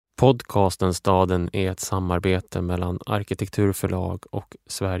Podcasten Staden är ett samarbete mellan Arkitekturförlag och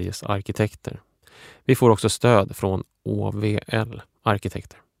Sveriges arkitekter. Vi får också stöd från OVL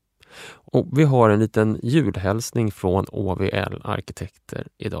Arkitekter. Och vi har en liten julhälsning från OVL Arkitekter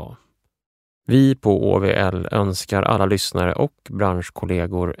idag. Vi på OVL önskar alla lyssnare och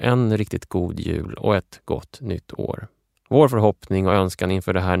branschkollegor en riktigt god jul och ett gott nytt år. Vår förhoppning och önskan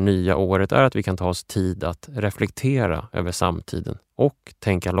inför det här nya året är att vi kan ta oss tid att reflektera över samtiden och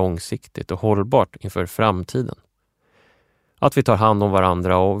tänka långsiktigt och hållbart inför framtiden. Att vi tar hand om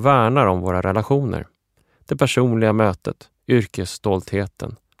varandra och värnar om våra relationer. Det personliga mötet,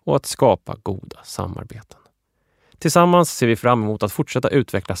 yrkesstoltheten och att skapa goda samarbeten. Tillsammans ser vi fram emot att fortsätta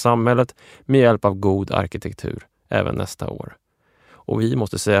utveckla samhället med hjälp av god arkitektur även nästa år. Och vi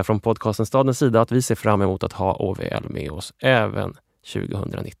måste säga från podcasten Stadens sida att vi ser fram emot att ha OVL med oss även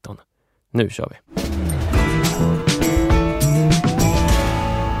 2019. Nu kör vi!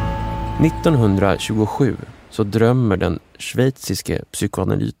 1927 så drömmer den schweiziske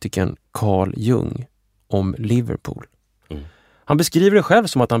psykoanalytikern Carl Jung om Liverpool. Han beskriver det själv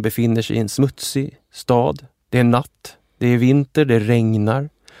som att han befinner sig i en smutsig stad. Det är natt, det är vinter, det regnar.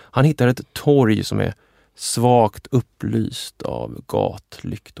 Han hittar ett torg som är svagt upplyst av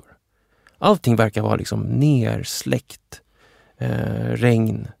gatlyktor. Allting verkar vara liksom nersläckt.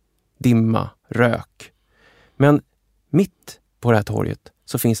 Regn, dimma, rök. Men mitt på det här torget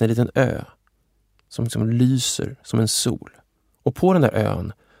så finns en liten ö som liksom lyser som en sol. Och på den där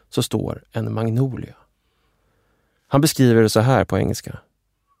ön så står en magnolia. Han beskriver det så här på engelska.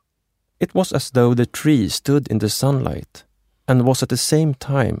 It was as though the tree stood in the sunlight and was at the same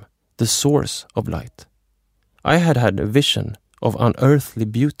time the source of light. I had a vision of unearthly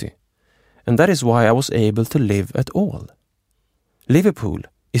beauty, and that is why I was able to live at all. Liverpool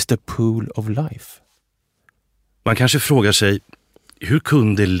is the pool of life. Man kanske frågar sig, hur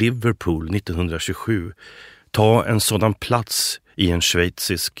kunde Liverpool 1927 ta en sådan plats i en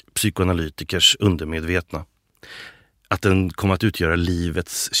schweizisk psykoanalytikers undermedvetna? Att den kom att utgöra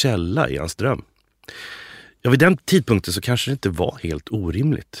livets källa i hans dröm. Ja, vid den tidpunkten så kanske det inte var helt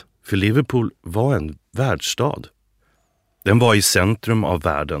orimligt. För Liverpool var en världsstad. Den var i centrum av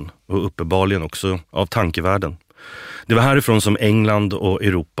världen och uppenbarligen också av tankevärlden. Det var härifrån som England och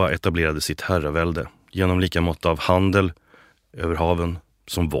Europa etablerade sitt herravälde genom lika mått av handel över haven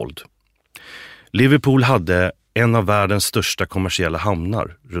som våld. Liverpool hade en av världens största kommersiella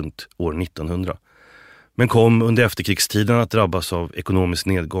hamnar runt år 1900. Men kom under efterkrigstiden att drabbas av ekonomisk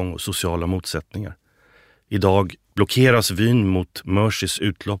nedgång och sociala motsättningar. Idag blockeras vyn mot Merseys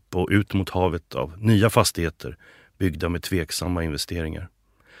utlopp och ut mot havet av nya fastigheter byggda med tveksamma investeringar.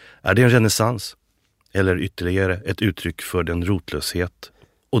 Är det en renässans? Eller ytterligare ett uttryck för den rotlöshet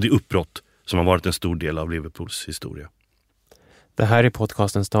och det uppbrott som har varit en stor del av Liverpools historia? Det här är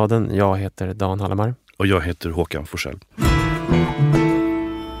podcasten Staden. Jag heter Dan Hallamar. Och jag heter Håkan Forsell.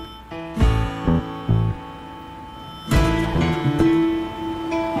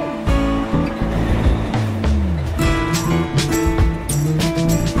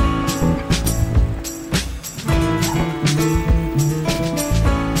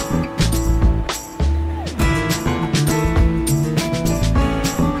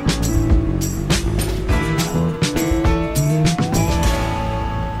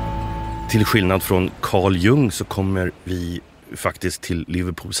 Till skillnad från Carl Jung så kommer vi faktiskt till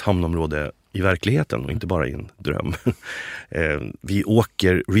Liverpools hamnområde i verkligheten och inte bara i en dröm. Vi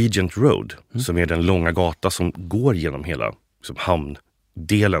åker Regent Road som är den långa gata som går genom hela liksom,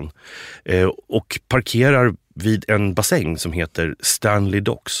 hamndelen och parkerar vid en bassäng som heter Stanley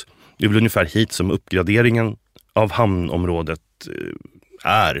Docks. Det är väl ungefär hit som uppgraderingen av hamnområdet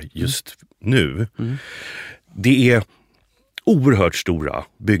är just nu. Det är oerhört stora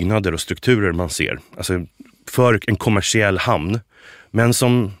byggnader och strukturer man ser. Alltså för en kommersiell hamn. Men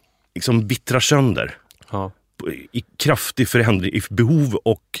som liksom vittrar sönder. Ja. I kraftig förändring. I behov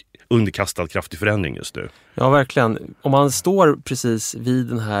och underkastad kraftig förändring just nu. Ja, verkligen. Om man står precis vid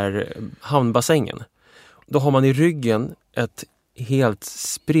den här hamnbassängen. Då har man i ryggen ett helt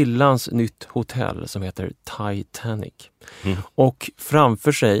sprillans nytt hotell som heter Titanic. Och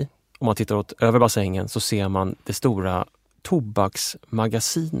framför sig, om man tittar åt över bassängen, så ser man det stora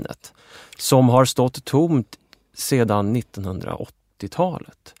tobaksmagasinet som har stått tomt sedan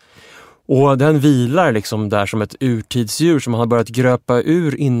 1980-talet. Och den vilar liksom där som ett urtidsdjur som man har börjat gröpa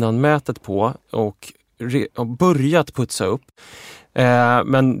ur innanmätet på och börjat putsa upp.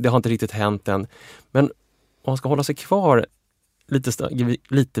 Men det har inte riktigt hänt än. Men om man ska hålla sig kvar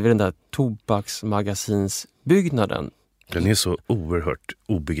lite vid den där tobaksmagasinsbyggnaden. Den är så oerhört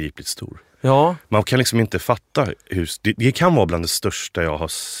obegripligt stor. Ja. Man kan liksom inte fatta det kan vara bland det största jag har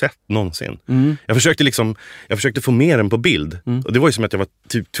sett någonsin. Jag försökte få med den på bild. Och det var ju som att jag var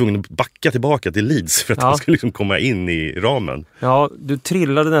typ tvungen att backa tillbaka till Leeds för att den skulle liksom komma in i ramen. Ja, du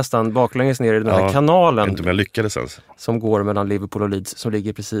trillade nästan baklänges ner i den här kanalen. Jag vet inte om jag lyckades ens. Som går mellan Liverpool och Leeds, som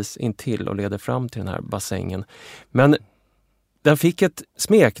ligger precis intill och leder fram till den här bassängen. Men den fick ett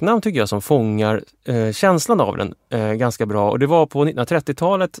smeknamn tycker jag som fångar känslan av den ganska bra. Och det var på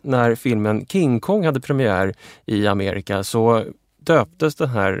 1930-talet när filmen King Kong hade premiär i Amerika, så döptes det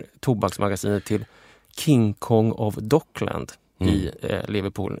här tobaksmagasinet till King Kong of Dockland i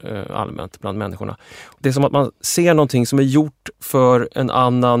Liverpool allmänt bland människorna. Det är som att man ser någonting som är gjort för en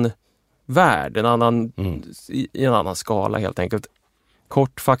annan värld, i en annan skala helt enkelt.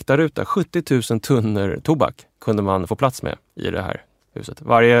 Kort faktaruta, 70 000 tunnor tobak kunde man få plats med i det här huset.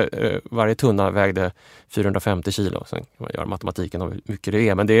 Varje tunna vägde 450 kilo. Sen kan man göra matematiken om hur mycket det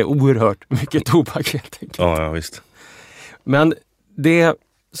är, men det är oerhört mycket tobak helt enkelt. Ja, visst. Men det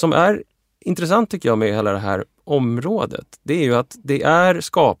som är intressant tycker jag med hela det här området, det är ju att det är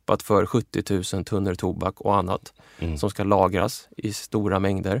skapat för 70 000 tunnor tobak och annat som ska lagras i stora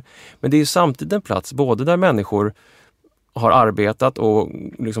mängder. Men det är ju samtidigt en plats både där människor har arbetat och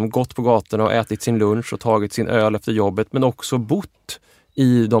liksom gått på gatorna och ätit sin lunch och tagit sin öl efter jobbet, men också bott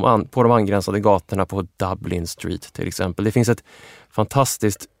på de angränsade gatorna på Dublin Street till exempel. Det finns ett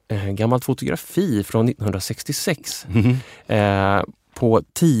fantastiskt gammalt fotografi från 1966 på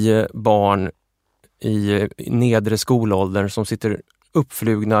 10 barn i nedre skolåldern som sitter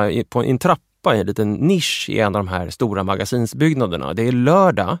uppflugna på en trappa i en liten nisch i en av de här stora magasinsbyggnaderna. Det är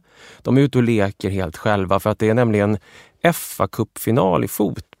lördag. De är ute och leker helt själva för att det är nämligen FA-cupfinal i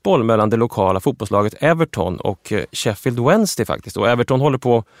fotboll mellan det lokala fotbollslaget Everton och Sheffield Wednesday faktiskt. Och Everton håller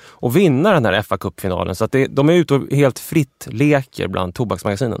på att vinna den här FA-cupfinalen, så att de är ute och helt fritt leker bland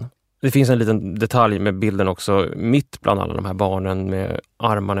tobaksmagasinen. Det finns en liten detalj med bilden också, mitt bland alla de här barnen med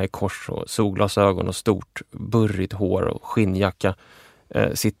armarna i kors och solglasögon och stort burrigt hår och skinnjacka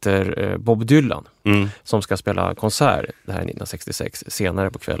sitter Bob Dylan som ska spela konsert det här 1966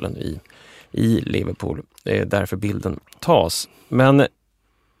 senare på kvällen i Liverpool. Det är därför bilden tas. Men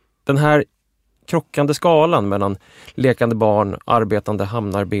den här krockande skalan mellan lekande barn, arbetande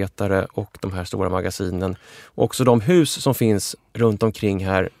hamnarbetare och de här stora magasinen, och också de hus som finns runt omkring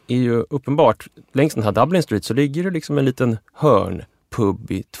här, är ju uppenbart. Längs den här Dublin Street så ligger det liksom en liten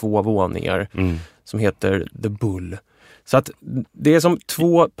hörnpub i 2 våningar som heter The Bull. Så att det är som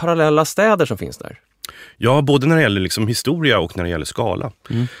 2 parallella städer som finns där. Ja, både när det gäller liksom historia och när det gäller skala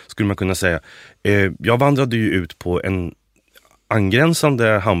skulle man kunna säga. Jag vandrade ju ut på en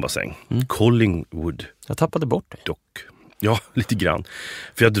angränsande hamnbassäng, Collingwood. Jag tappade bort dig. Dock. Ja, lite grann.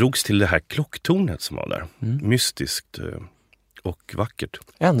 För jag drogs till det här klocktornet som var där. Mystiskt och vackert.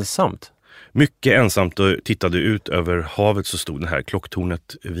 Ensamt? Mycket ensamt, och tittade ut över havet så stod det här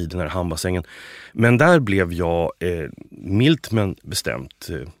klocktornet vid den här hamnbassängen. Men där blev jag milt men bestämt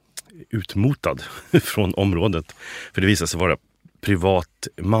utmotad från området. För det visade sig vara privat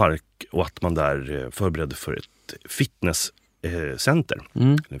mark och att man där förberedde för ett fitnesscenter,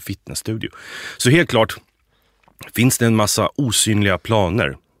 en fitnessstudio. Så helt klart finns det en massa osynliga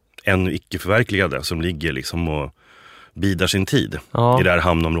planer, ännu icke förverkligade, som ligger liksom och bidar sin tid i det här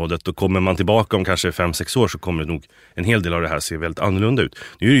hamnområdet. Och kommer man tillbaka om kanske 5-6 år så kommer nog en hel del av det här se väldigt annorlunda ut.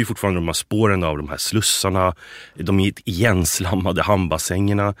 Nu är det ju fortfarande de här spåren av de här slussarna, de igenslammade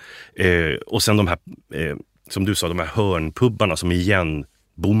hamnbassängerna och sen de här, som du sa, de här hörnpubbarna som är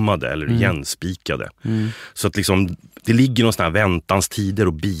igenbommade eller igenspikade. Så att liksom, det ligger någon sån här väntans tider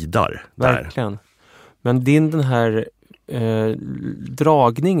och bidar där. Verkligen. Men den här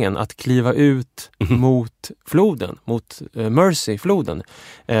dragningen att kliva ut mot floden, mot Mersey-floden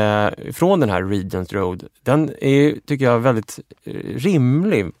från den här Regent Road, den är, tycker jag, väldigt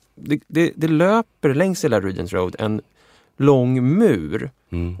rimlig. Det löper längs hela Regent Road en lång mur,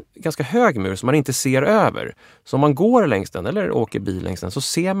 ganska hög mur som man inte ser över. Så om man går längs den eller åker bil längs den så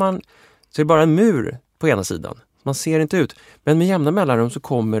ser man, så är det bara en mur på ena sidan. Man ser inte ut. Men med jämna mellanrum så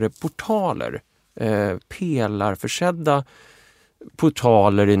kommer det portaler, pelarförsedda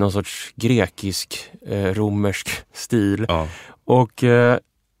portaler i någon sorts grekisk, romersk stil. Ja. Och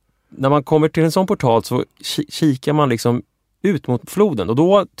när man kommer till en sån portal så kikar man liksom ut mot floden. Och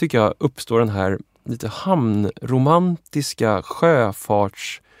då tycker jag uppstår den här lite hamnromantiska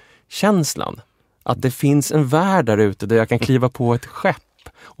sjöfartskänslan. Att det finns en värld där ute där jag kan kliva på ett skepp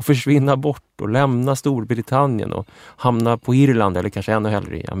och försvinna bort och lämna Storbritannien och hamna på Irland eller kanske ännu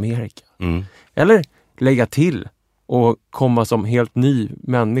hellre i Amerika. Eller lägga till och komma som helt ny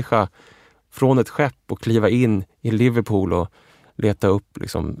människa från ett skepp och kliva in i Liverpool och leta upp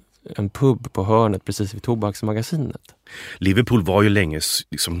liksom en pub på hörnet precis vid Tobaksmagasinet. Liverpool var ju länge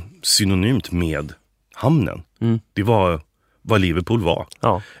liksom synonymt med hamnen. Det var vad Liverpool var.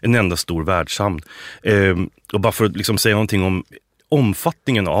 Ja. En enda stor världshamn. Och bara för att liksom säga någonting om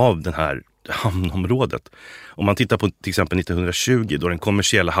omfattningen av den här hamnområdet. Om man tittar på till exempel 1920 då den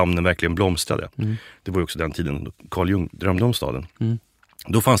kommersiella hamnen verkligen blomstrade. Det var ju också den tiden då Carl Jung drömde om staden.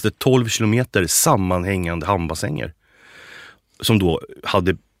 Då fanns det 12 kilometer sammanhängande hamnbassänger som då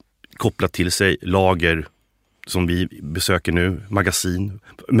hade kopplat till sig lager som vi besöker nu, magasin,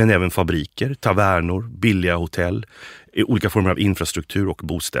 men även fabriker, tavernor, billiga hotell, olika former av infrastruktur och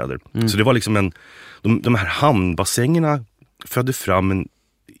bostäder. Så det var liksom de här hamnbassängerna födde fram en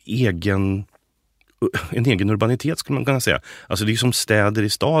egen urbanitet skulle man kunna säga. Alltså det är som städer i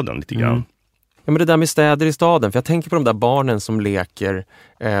staden lite grann. Ja, men det där med städer i staden, för jag tänker på de där barnen som leker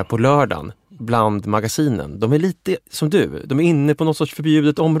på lördagen bland magasinen. De är lite som du, de är inne på något sorts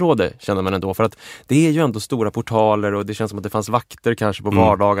förbjudet område känner man ändå, för att det är ju ändå stora portaler och det känns som att det fanns vakter kanske på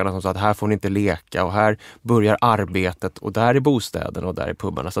vardagarna som sa att här får ni inte leka och här börjar arbetet och där är bostäderna och där är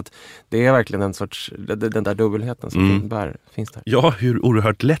pubbarna. Så att det är verkligen en sorts, den där dubbelheten som finns där. Ja, hur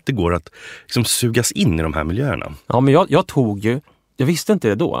oerhört lätt det går att liksom sugas in i de här miljöerna. Ja, men jag visste inte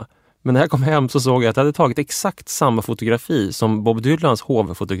det då. Men när jag kom hem så såg jag att jag hade tagit exakt samma fotografi som Bob Dylans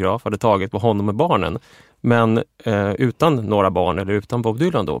hovfotograf hade tagit på honom med barnen. Men utan några barn eller utan Bob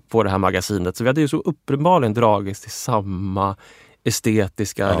Dylan då på det här magasinet. Så vi hade ju så uppenbarligen dragits till samma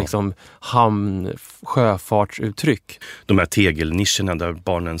estetiska liksom, sjöfartsuttryck. De här tegelnischerna där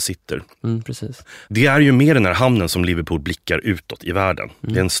barnen sitter. Precis. Det är ju mer den här hamnen som Liverpool blickar utåt i världen.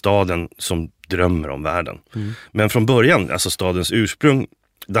 Det är en staden som drömmer om världen. Men från början, alltså stadens ursprung,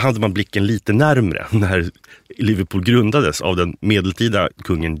 där hade man blicken lite närmre när Liverpool grundades av den medeltida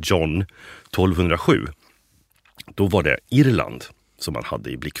kungen John 1207. Då var det Irland som man hade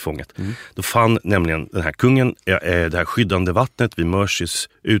i blickfånget. Då fann nämligen den här kungen det här skyddande vattnet vid Merseys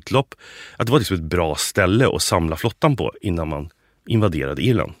utlopp att det var liksom ett bra ställe att samla flottan på innan man invaderade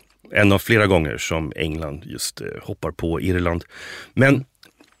Irland. En av flera gånger som England just hoppar på Irland. Men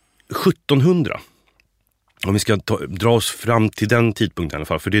 1700, om vi ska dra oss fram till den tidpunkten i alla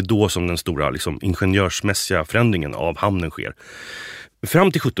fall, för det är då som den stora liksom, ingenjörsmässiga förändringen av hamnen sker.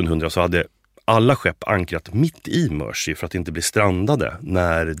 Fram till 1700 så hade alla skepp ankrat mitt i Mersey för att inte bli strandade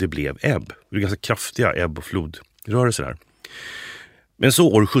när det blev ebb. Det är ganska kraftiga ebb- och flodrörelser här. Men så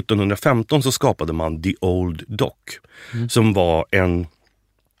år 1715 så skapade man The Old Dock som var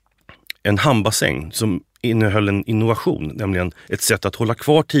en hamnbassäng som innehöll en innovation, nämligen ett sätt att hålla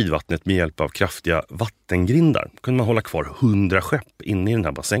kvar tidvattnet med hjälp av kraftiga vattengrindar. Då kunde man hålla kvar 100 skepp inne i den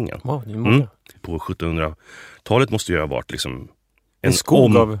här bassängen. Wow, det är många. På 1700-talet måste ju ha varit liksom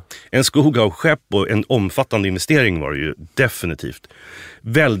en skog av skepp och en omfattande investering var det ju definitivt.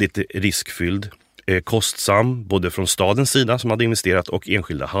 Väldigt riskfylld, kostsam, både från stadens sida som hade investerat och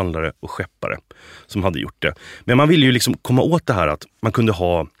enskilda handlare och skeppare som hade gjort det. Men man ville ju liksom komma åt det här att man kunde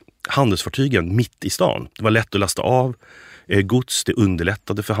ha handelsfartygen mitt i stan. Det var lätt att lasta av gods, det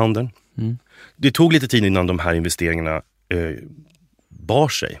underlättade för handeln. Det tog lite tid innan de här investeringarna bar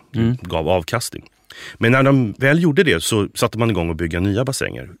sig, gav avkastning. Men när de väl gjorde det så satte man igång att bygga nya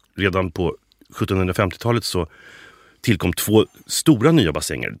bassänger. Redan på 1750-talet så tillkom 2 stora nya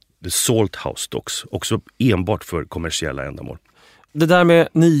bassänger, The Salt House Docks, också enbart för kommersiella ändamål. Det där med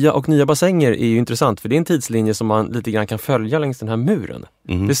nya bassänger är ju intressant, för det är en tidslinje som man lite grann kan följa längs den här muren.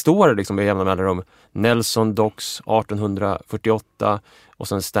 Det står liksom i jämna mellanrum Nelson Docks 1848 och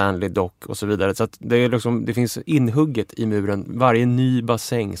sen Stanley Dock och så vidare. Så att det är liksom, det finns inhugget i muren varje ny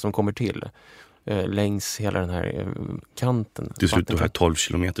bassäng som kommer till längs hela den här kanten. Till slut de här 12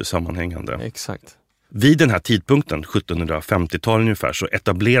 kilometer sammanhängande. Exakt. Vid den här tidpunkten, 1750-talet ungefär, så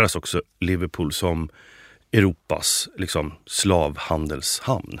etableras också Liverpool som Europas liksom,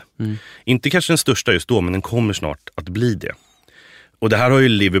 slavhandelshamn. Inte kanske den största just då, men den kommer snart att bli det. Och det här har ju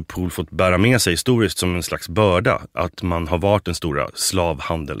Liverpool fått bära med sig historiskt som en slags börda, att man har varit den stora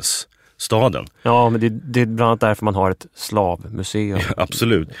slavhandelsstaden. Ja, men det är bland annat därför man har ett slavmuseum. Ja,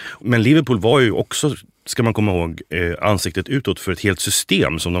 absolut. Men Liverpool var ju också, ska man komma ihåg, ansiktet utåt för ett helt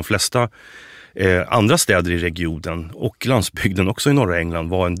system som de flesta andra städer i regionen och landsbygden också i norra England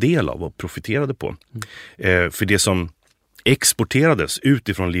var en del av och profiterade på. För det som exporterades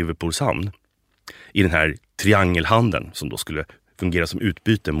utifrån Liverpools hamn i den här triangelhandeln som då skulle fungera som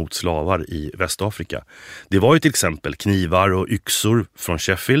utbyte mot slavar i Västafrika. Det var ju till exempel knivar och yxor från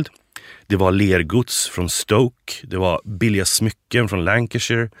Sheffield. Det var lergods från Stoke. Det var billiga smycken från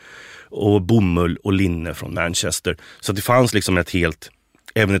Lancashire och bomull och linne från Manchester. Så det fanns liksom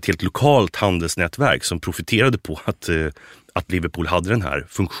även ett helt lokalt handelsnätverk som profiterade på att att Liverpool hade den här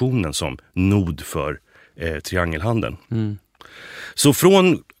funktionen som nod för triangelhandeln. Så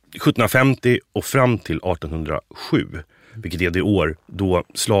från 1750 och fram till 1807, vilket är det år då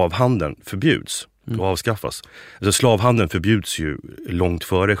slavhandeln förbjuds och avskaffas. Alltså slavhandeln förbjuds ju långt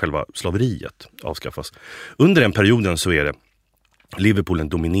före själva slaveriet avskaffas. Under den perioden så är det Liverpool en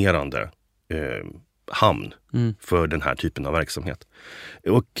dominerande hamn för den här typen av verksamhet.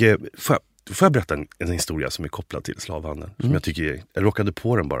 Och får jag berätta en historia som är kopplad till slavhandeln som jag tycker, jag råkade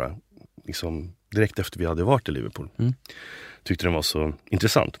på den bara liksom direkt efter vi hade varit i Liverpool. Tyckte den var så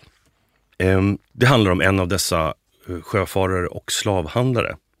intressant. Det handlar om en av dessa sjöfarare och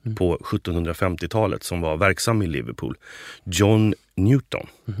slavhandlare på 1750-talet som var verksam i Liverpool. John Newton.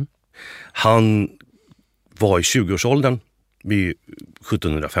 Han var i 20-årsåldern vid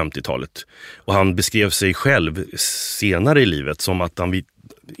 1750-talet. Och han beskrev sig själv senare i livet som att han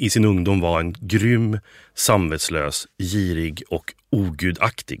i sin ungdom var en grym, samvetslös, girig och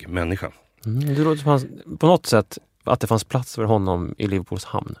ogudaktig människa. Det låter som på något sätt att det fanns plats för honom i Liverpools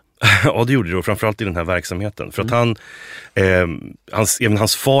hamn. Ja, det gjorde det, och framförallt i den här verksamheten. För att även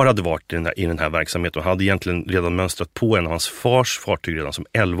hans far hade varit i den här verksamheten och hade egentligen redan mönstrat på en av hans fars fartyg redan som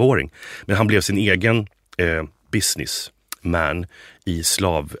 11-åring. Men han blev sin egen businessman i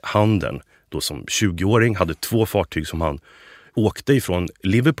slavhandeln. Då som 20-åring hade 2 fartyg som han åkte ifrån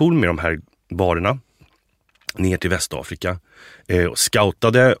Liverpool med de här varorna ner till Västafrika.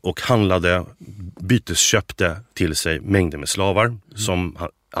 Scoutade och handlade, bytesköpte till sig mängder med slavar som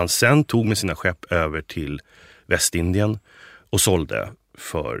han sen tog med sina skepp över till Västindien och sålde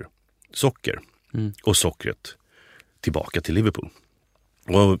för socker. Och sockret tillbaka till Liverpool.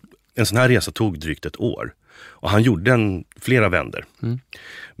 Och en sån här resa tog drygt ett år. Och han gjorde flera vändor.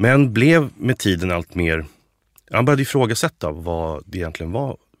 Men blev med tiden allt mer... Han började ifrågasätta vad det egentligen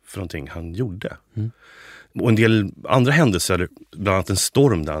var för någonting han gjorde. Och en del andra händelser, bland annat en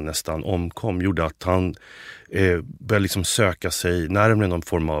storm där han nästan omkom, gjorde att han började liksom söka sig närmare någon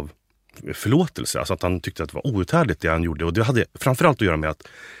form av förlåtelse. Alltså att han tyckte att det var outhärdligt det han gjorde. Och det hade framförallt att göra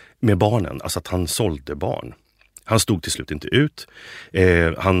med barnen, alltså att han sålde barn. Han stod till slut inte ut.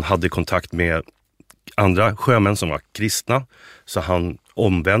 Han hade kontakt med andra sjömän som var kristna, så han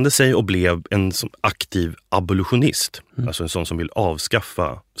omvände sig och blev en som aktiv abolitionist. Alltså en sån som vill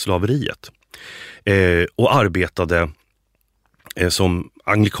avskaffa slaveriet. Och arbetade som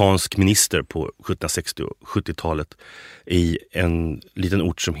anglikansk minister på 1760- och 70-talet i en liten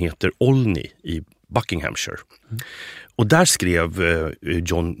ort som heter Olney i Buckinghamshire. Och där skrev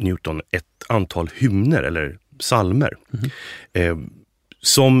John Newton ett antal hymner eller psalmer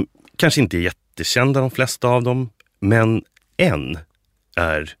som kanske inte är jättekända de flesta av dem, men en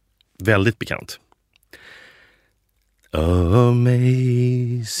är väldigt bekant.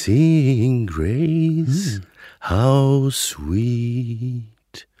 Amazing grace, how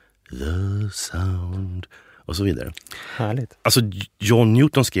sweet the sound. Och så vidare. Härligt. Alltså John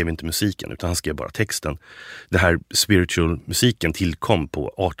Newton skrev inte musiken utan han skrev bara texten. Den här spiritual musiken tillkom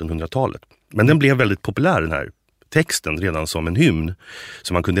på 1800-talet. Men den blev väldigt populär, den här texten, redan som en hymn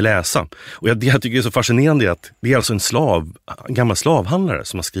som man kunde läsa. Och det jag tycker är så fascinerande är att det är alltså en gammal slavhandlare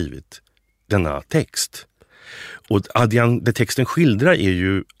som har skrivit denna text. Och det texten skildrar är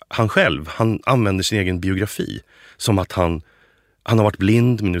ju han själv. Han använder sin egen biografi som att han har varit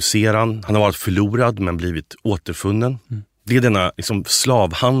blind men nu ser han. Han har varit förlorad men blivit återfunnen. Det är denna liksom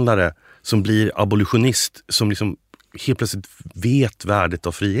slavhandlare som blir abolitionist, som liksom helt plötsligt vet värdet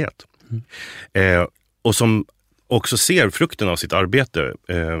av frihet. Och som också ser frukten av sitt arbete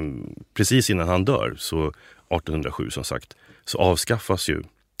precis innan han dör. Så 1807 som sagt så avskaffas ju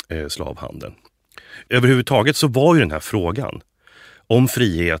slavhandeln. Överhuvudtaget så var ju den här frågan om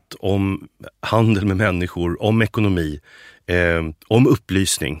frihet, om handel med människor, om ekonomi, om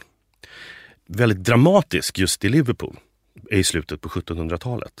upplysning väldigt dramatisk just i Liverpool i slutet på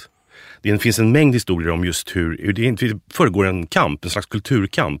 1700-talet. Det finns en mängd historier om just hur det föregår en slags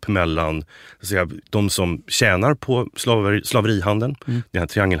kulturkamp mellan de som tjänar på slaverihandeln, den här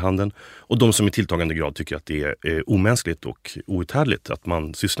triangelhandeln, och de som i tilltagande grad tycker att det är omänskligt och outhärdligt att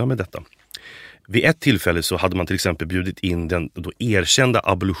man sysslar med detta. Vid ett tillfälle så hade man till exempel bjudit in den då erkända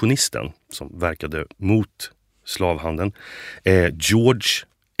abolitionisten som verkade mot slavhandeln, George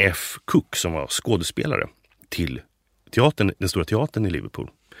F. Cook, som var skådespelare till den stora teatern i Liverpool.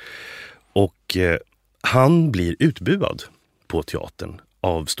 Och han blir utbuad på teatern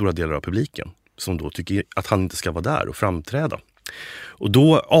av stora delar av publiken som då tycker att han inte ska vara där och framträda. Och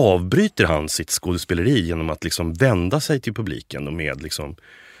då avbryter han sitt skådespeleri genom att liksom vända sig till publiken och med liksom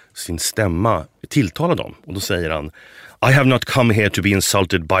sin stämma tilltala dem. Och då säger han: I have not come here to be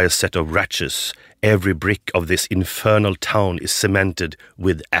insulted by a set of wretches. Every brick of this infernal town is cemented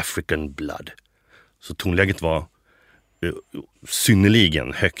with African blood. Så tonläget var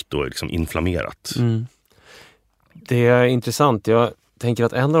synnerligen högt och liksom inflammerat. Mm. Det är intressant. Jag tänker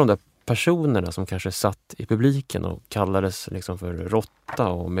att en av de där personerna som kanske satt i publiken och kallades liksom för råtta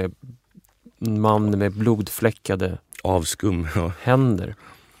och med man med blodfläckade avskum händer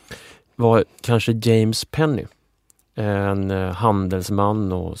var kanske James Penny. En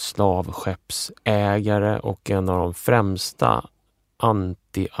handelsman och slavskeppsägare och en av de främsta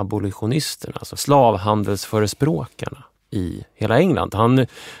anti-abolitionisterna, alltså slavhandelsförespråkarna i hela England. Han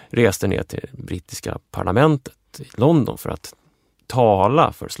reste ner till brittiska parlamentet i London för att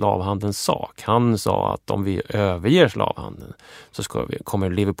tala för slavhandelns sak. Han sa att om vi överger slavhandeln så kommer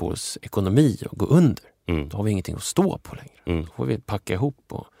Liverpools ekonomi att gå under. Då har vi ingenting att stå på längre. Då får vi packa ihop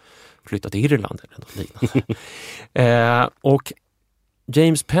och flytta till Irland eller något liknande. Och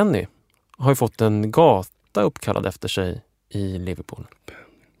James Penny har ju fått en gata uppkallad efter sig i Liverpool.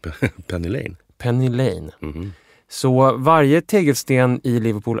 Penny Lane. Penny Lane. Så varje tegelsten i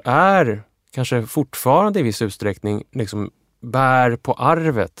Liverpool är kanske fortfarande i viss utsträckning liksom bär på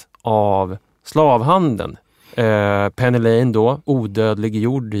arvet av slavhandeln. Penny Lane då, odödlig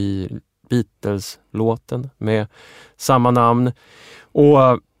jord i Beatles-låten med samma namn.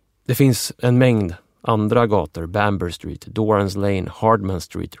 Och det finns en mängd andra gator. Bamber Street, Dorans Lane, Hardman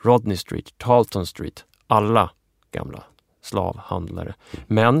Street, Rodney Street, Tarleton Street. Alla gamla slavhandlare.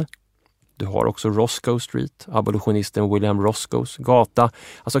 Men du har också Roscoe Street, abolitionisten William Roscoes gata.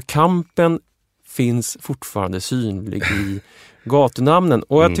 Alltså kampen finns fortfarande synlig i gatunamnen.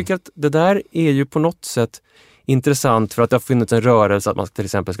 Och jag tycker att det där är ju på något sätt intressant för att det har funnits en rörelse att man till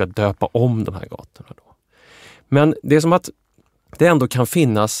exempel ska döpa om de här gatorna då. Men det är som att det ändå kan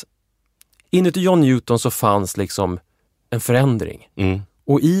finnas, inuti John Newton så fanns liksom en förändring.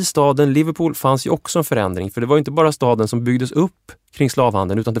 Och i staden Liverpool fanns ju också en förändring, för det var inte bara staden som byggdes upp kring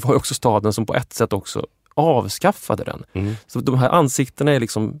slavhandeln utan det var också staden som på ett sätt också avskaffade den. Så de här ansiktena är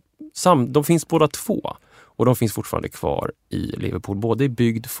liksom de finns båda två. Och de finns fortfarande kvar i Liverpool, både i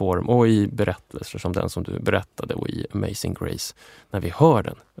byggd form och i berättelser som den som du berättade och i Amazing Grace, när vi hör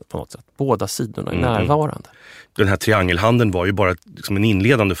den på något sätt. Båda sidorna är närvarande. Den här triangelhandeln var ju bara liksom en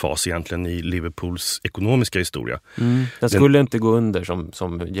inledande fas egentligen i Liverpools ekonomiska historia. Den skulle inte gå under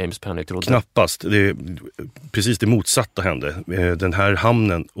som James Penny trodde. Knappast. Precis det motsatta hände. Den här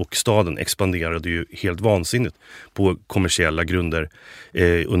hamnen och staden expanderade ju helt vansinnigt på kommersiella grunder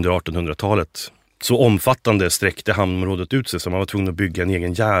under 1800-talet. Så omfattande sträckte hamnområdet ut sig så man var tvungen att bygga en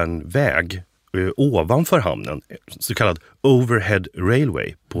egen järnväg ovanför hamnen, så kallad Overhead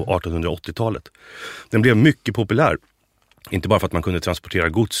Railway på 1880-talet. Den blev mycket populär, inte bara för att man kunde transportera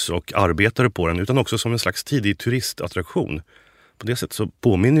gods och arbetare på den utan också som en slags tidig turistattraktion. På det sättet så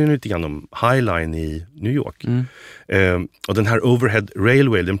påminner den lite grann om High Line i New York. Och den här Overhead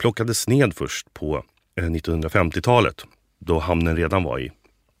Railway den plockades ned först på 1950-talet då hamnen redan var i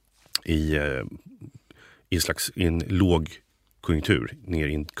en låg konjunktur, ner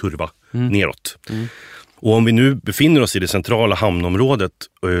i en kurva neråt. Och om vi nu befinner oss i det centrala hamnområdet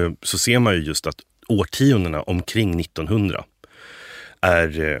så ser man ju just att årtiondena omkring 1900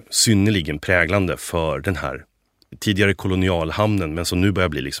 är synnerligen präglande för den här tidigare kolonialhamnen men som nu börjar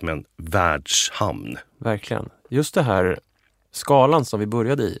bli liksom en världshamn. Verkligen. Just det här skalan som vi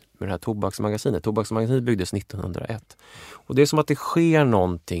började i med det här tobaksmagasinet. Tobaksmagasinet byggdes 1901. Och det är som att det sker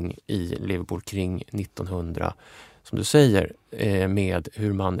någonting i Liverpool kring 1900, som du säger, med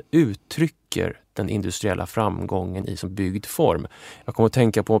hur man uttrycker den industriella framgången i som byggd form. Jag kommer att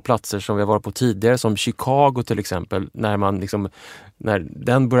tänka på platser som vi har varit på tidigare, som Chicago till exempel, när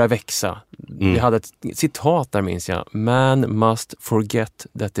den börjar växa. Vi hade ett citat där, minns jag. Man must forget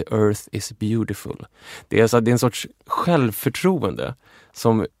that the earth is beautiful. Det är en sorts självförtroende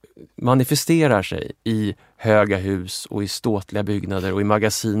som manifesterar sig i höga hus och i ståtliga byggnader och i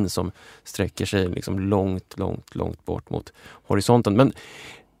magasin som sträcker sig liksom långt bort mot horisonten. Men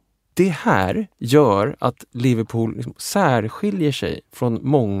det här gör att Liverpool liksom särskiljer sig från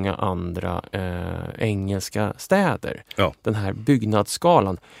många andra engelska städer. Ja. Den här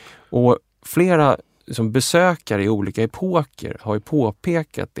byggnadsskalan. Och flera som besökare i olika epoker har ju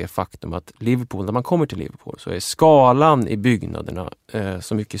påpekat det faktum att Liverpool, när man kommer till Liverpool så är skalan i byggnaderna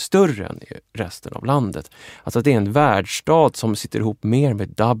så mycket större än i resten av landet. Alltså att det är en världsstad som sitter ihop mer med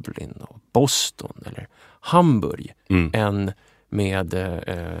Dublin och Boston eller Hamburg än med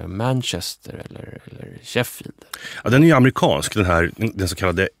Manchester eller Sheffield. Ja, den är ju amerikansk, den så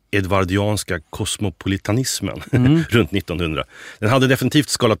kallade edvardianska kosmopolitanismen runt 1900. Den hade definitivt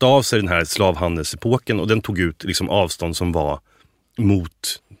skalat av sig den här slavhandelsepoken och den tog ut liksom avstånd som var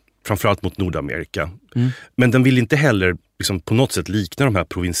framförallt mot Nordamerika. Men den ville inte heller liksom på något sätt likna de här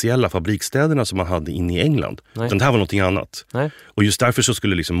provinsiella fabriksstäderna som man hade inne i England. Det här var någonting annat. Nej. Och just därför så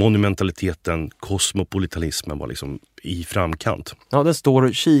skulle liksom monumentaliteten, kosmopolitanismen vara liksom i framkant. Ja, den står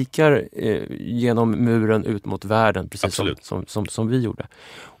och kikar genom muren ut mot världen, precis som vi gjorde.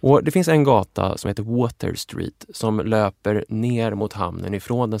 Och det finns en gata som heter Water Street som löper ner mot hamnen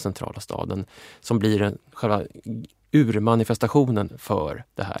ifrån den centrala staden, som blir själva urmanifestationen för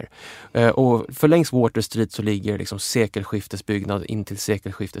det här. Och för längs Water Street så ligger liksom sekelskiftesbyggnad in till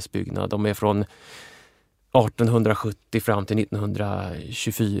sekelskiftesbyggnad. De är från 1870 fram till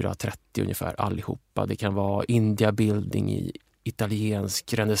 1924-30 ungefär allihopa. Det kan vara India Building i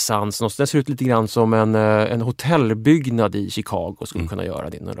italiensk renässans. Det ser ut lite grann som en hotellbyggnad i Chicago skulle kunna göra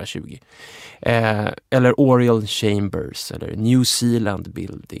det 1920. Eller Oriel Chambers eller New Zealand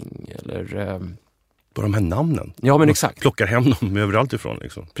Building eller på de här namnen. Ja, men exakt. Plockar hem dem överallt ifrån.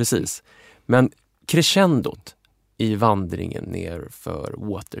 Liksom. Precis. Men crescendot i vandringen ner för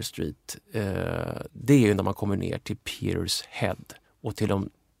Water Street, det är ju när man kommer ner till Peter's Head och till de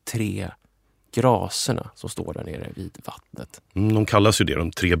 3 graserna som står där nere vid vattnet. De kallas ju det,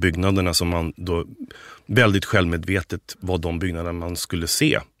 de 3 byggnaderna som man då väldigt självmedvetet var de byggnader man skulle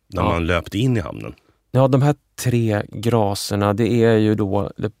se när man löpte in i hamnen. Ja, de här 3 graserna, det är ju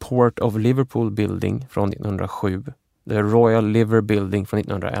då The Port of Liverpool Building från 1907, The Royal Liver Building från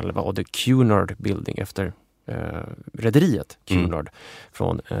 1911 och The Cunard Building efter rederiet Cunard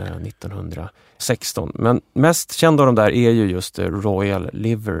från 1916. Men mest kända av de där är ju just The Royal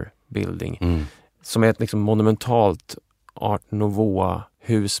Liver Building som är ett liksom monumentalt Art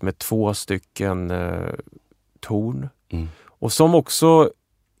Nouveau-hus med 2 stycken torn och som också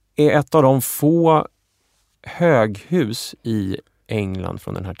är ett av de få höghus i England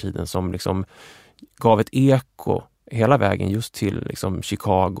från den här tiden som liksom gav ett eko hela vägen just till liksom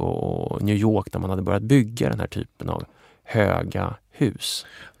Chicago och New York där man hade börjat bygga den här typen av höga hus.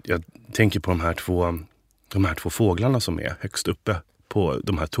 Jag tänker på de här två fåglarna som är högst uppe på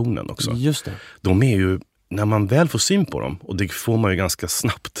de här tornen också. Just det. De är ju, när man väl får syn på dem, och det får man ju ganska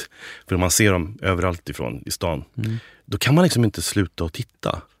snabbt för man ser dem överallt ifrån i stan, då kan man liksom inte sluta att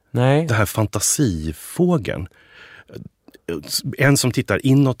titta. Nej. Det här fantasifågeln. En som tittar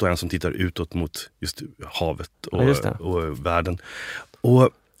inåt och en som tittar utåt mot just havet och världen. Och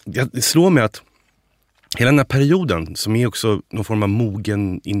det slår mig att hela den här perioden som är också någon form av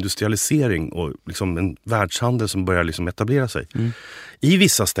mogen industrialisering och liksom en världshandel som börjar liksom etablera sig. I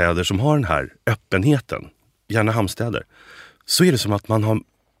vissa städer som har den här öppenheten, gärna hamnstäder, så är det som att man har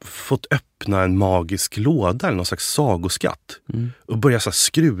fått öppna en magisk låda eller någon slags sagoskatt och börja så här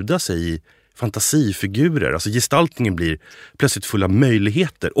skruda sig i fantasifigurer. Alltså gestaltningen blir plötsligt full av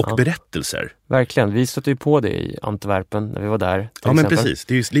möjligheter och berättelser. Verkligen, vi stötte ju på det i Antwerpen när vi var där. Ja, men precis,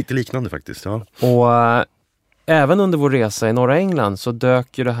 det är ju lite liknande faktiskt. Ja. Och även under vår resa i norra England så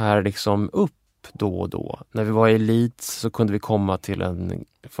dök ju det här liksom upp då och då. När vi var i Leeds så kunde vi komma till en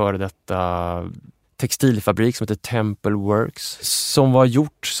före detta textilfabrik som heter Temple Works som var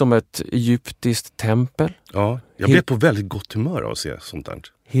gjort som ett egyptiskt tempel. Ja, jag blev på väldigt gott humör av att se sånt där.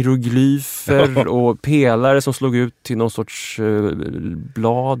 Hieroglyfer och pelare som slog ut till någon sorts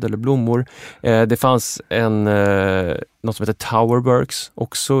blad eller blommor. Det fanns något som heter Towerworks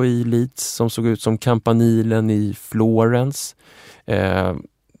också i Leeds som såg ut som kampanilen i Florens.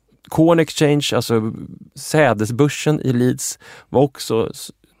 Corn Exchange, alltså sädesbörsen i Leeds, var också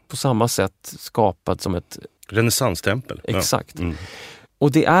på samma sätt skapad som ett renässanstempel. Exakt. Ja.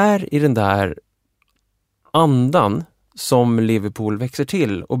 Och det är i den där andan som Liverpool växer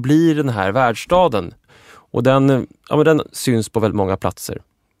till och blir den här världsstaden. Och den syns på väldigt många platser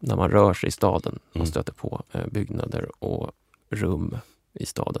när man rör sig i staden. Man stöter på byggnader och rum i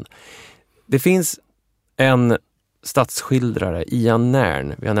staden. Det finns en stadsskildrare, Ian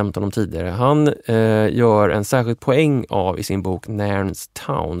Nairn, vi har nämnt honom tidigare. Han gör en särskild poäng av i sin bok Nairns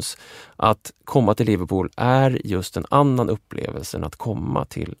Towns att komma till Liverpool är just en annan upplevelse än att komma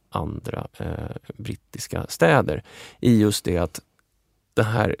till andra brittiska städer. I just det att den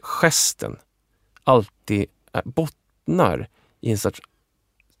här gesten alltid bottnar i en sorts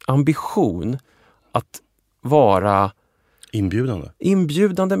ambition att vara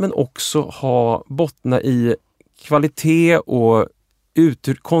inbjudande men också bottna i kvalitet och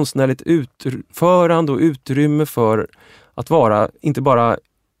konstnärligt utförande och utrymme för att vara inte bara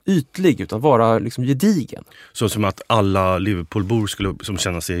ytlig utan vara liksom gedigen. Så som att alla Liverpoolbor skulle som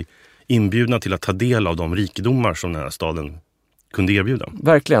känna sig inbjudna till att ta del av de rikedomar som den här staden kunde erbjuda.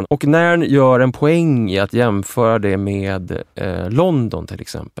 Verkligen. Och Nairn gör en poäng i att jämföra det med London till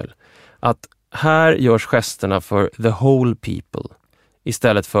exempel. Att här görs gesterna för the whole people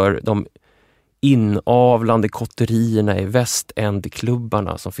istället för de inavlande kotterierna i West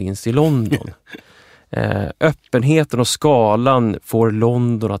End-klubbarna som finns i London. Öppenheten och skalan får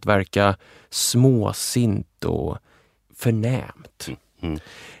London att verka småsint och förnämt.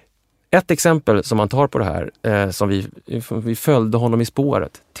 Ett exempel som man tar på det här, som vi följde honom i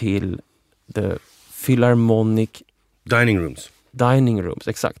spåret till The Philharmonic Dining Rooms,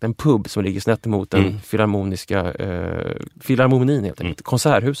 exakt. En pub som ligger snett emot den filharmoniska filharmonin helt enkelt,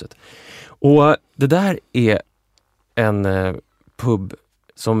 konserthuset. Och det där är en pub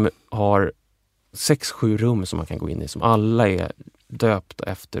som har 6-7 rum som man kan gå in i, som alla är döpta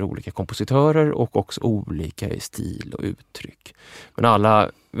efter olika kompositörer och också olika i stil och uttryck. Men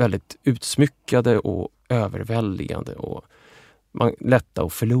alla väldigt utsmyckade och överväldigande och lätta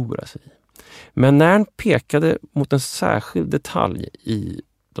att förlora sig i. Men när han pekade mot en särskild detalj i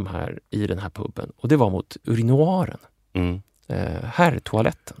den här puben, och det var mot urinoaren,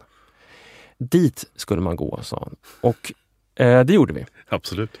 herrtoaletten. Dit skulle man gå, sa han. Och det gjorde vi.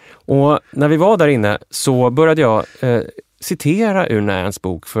 Absolut. Och när vi var där inne så började jag citera ur Nairns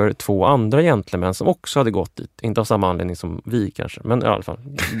bok för 2 andra gentlemän som också hade gått dit. Inte av samma anledning som vi kanske, men i alla fall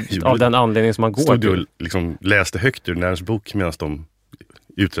av den anledningen som man går till. Stod du liksom läste högt ur Nairns bok medan de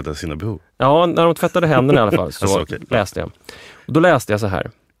utredde sina behov? Ja, när de tvättade händerna i alla fall så läste jag. Och då läste jag så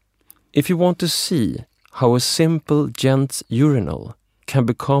här. If you want to see how a simple gent's urinal can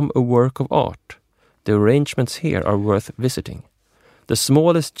become a work of art, the arrangements here are worth visiting. The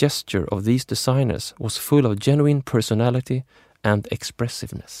smallest gesture of these designers was full of genuine personality and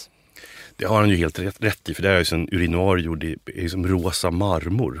expressiveness. Det har han ju helt rätt i, för det är ju en urinoar gjord i som rosa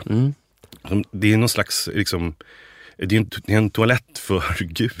marmor. Det är någon slags liksom, det är en toalett för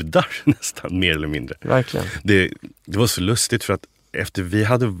gudar nästan, mer eller mindre. Verkligen. Det var så lustigt för att efter vi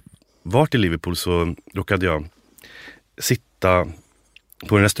hade varit i Liverpool så råkade jag sitta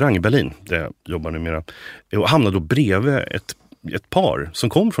på en restaurang i Berlin där jag jobbar numera och hamnade då bredvid ett par som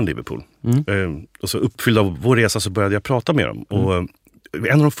kom från Liverpool. Och så uppfylld av vår resa så började jag prata med dem. Och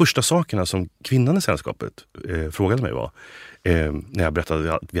en av de första sakerna som kvinnan i sällskapet frågade mig var när jag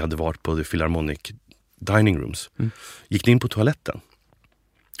berättade att vi hade varit på The Philharmonic Dining Rooms. Gick ni in på toaletten?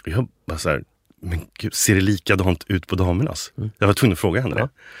 Och jag bara så här, men gud, ser det likadant ut på damernas? Jag var tvungen att fråga henne det.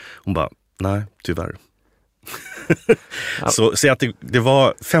 Hon bara, nej, tyvärr. Så säg att det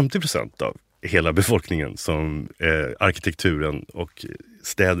var 50% av hela befolkningen som arkitekturen och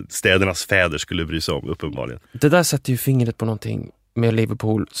städernas fäder skulle bry sig om, uppenbarligen. Det där sätter ju fingret på någonting med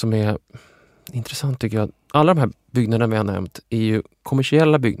Liverpool som är intressant, tycker jag. Alla de här byggnaderna vi har nämnt är ju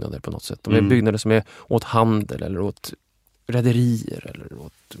kommersiella byggnader på något sätt. De är byggnader som är åt handel eller åt rederier eller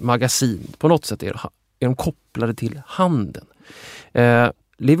åt magasin. På något sätt är de kopplade till handeln.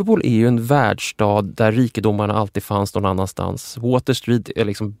 Liverpool är ju en världsstad där rikedomarna alltid fanns någon annanstans. Water Street är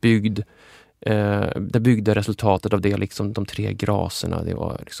liksom byggd. Det byggde resultatet av det, liksom de 3 graserna. Det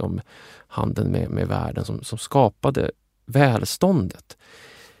var liksom handeln med världen som skapade välståndet.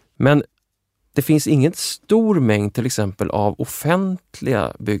 Men det finns ingen stor mängd till exempel av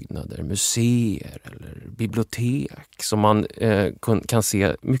offentliga byggnader, museer eller bibliotek som man kan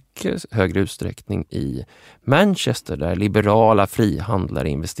se mycket högre utsträckning i Manchester, där liberala frihandlare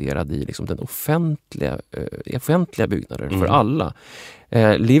investerade i liksom den offentliga byggnader för alla.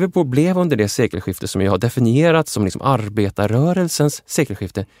 Liverpool blev under det sekelskifte som jag har definierat som liksom arbetarrörelsens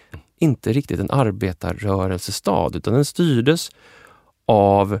sekelskifte inte riktigt en arbetarrörelsestad, utan den styrdes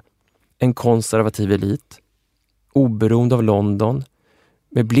av en konservativ elit, oberoende av London,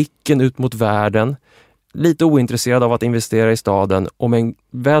 med blicken ut mot världen, lite ointresserad av att investera i staden och med en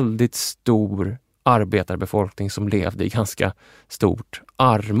väldigt stor arbetarbefolkning som levde i ganska stort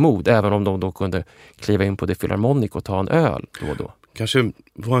armod, även om de då kunde kliva in på The Philharmonic och ta en öl då och då. Kanske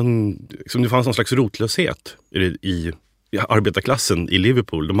var det fanns någon slags rotlöshet i arbetarklassen i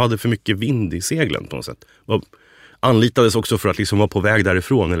Liverpool. De hade för mycket vind i seglen på något sätt. Anlitades också för att liksom vara på väg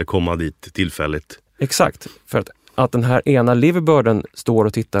därifrån eller komma dit tillfälligt. Exakt, för att den här ena liverbirden står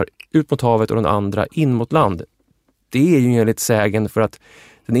och tittar ut mot havet och den andra in mot land. Det är ju enligt sägen för att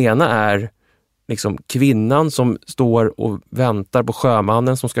den ena är liksom kvinnan som står och väntar på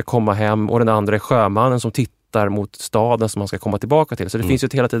sjömannen som ska komma hem, och den andra är sjömannen som tittar mot staden som man ska komma tillbaka till. Så det finns ju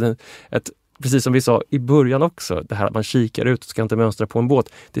hela tiden precis som vi sa i början också, det här att man kikar ut och ska inte mönstra på en båt.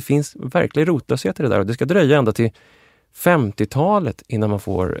 Det finns verkligen rotlöshet i det där, och det ska dröja ända till 50-talet innan man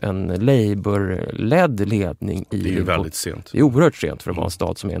får en Labour-ledd ledning i. Det är ju väldigt sent. Det är oerhört sent för att vara en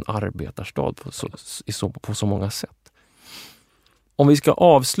stad som är en arbetarstad på så många sätt. om vi ska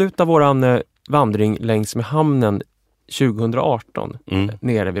avsluta våran vandring längs med hamnen 2018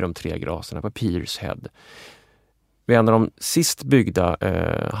 nere vid de 3 graserna på Piers Head. Vid en av de sist byggda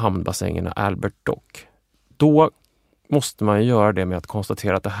hamnbassängerna, Albert Dock. Då måste man göra det med att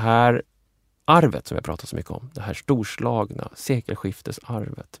konstatera att det här arvet som jag pratat så mycket om, det här storslagna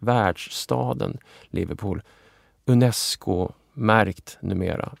sekelskiftesarvet, världsstaden Liverpool, UNESCO-märkt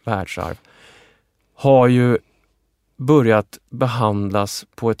numera världsarv, har ju börjat behandlas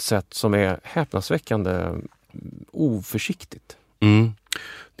på ett sätt som är häpnadsväckande oförsiktigt.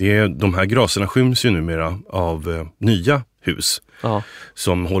 De här graserna skyms ju numera av nya hus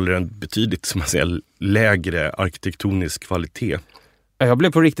som håller en betydligt, som man säger, lägre arkitektonisk kvalitet. Jag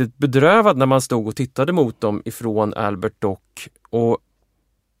blev på riktigt bedrövad när man stod och tittade mot dem ifrån Albert Dock, och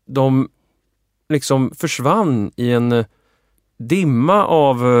de liksom försvann i en dimma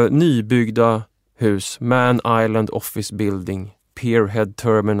av nybyggda hus. Man Island Office Building, Pierhead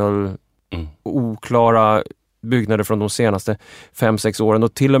Terminal, oklara byggnader från de senaste 5-6 åren.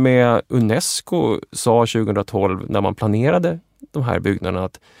 Och till och med UNESCO sa 2012 när man planerade de här byggnaderna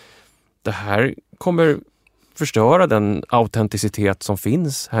att det här kommer förstöra den autenticitet som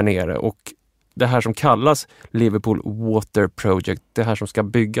finns här nere. Och det här som kallas Liverpool Water Project, det här som ska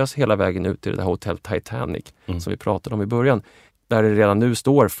byggas hela vägen ut till det här Hotel Titanic som vi pratade om i början, där det redan nu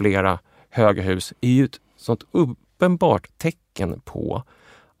står flera höga hus, är ju ett sånt uppenbart tecken på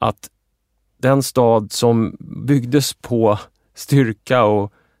att den stad som byggdes på styrka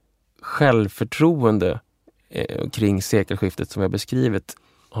och självförtroende kring sekelskiftet som jag beskrivit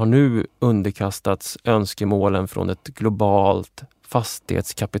har nu underkastats önskemålen från ett globalt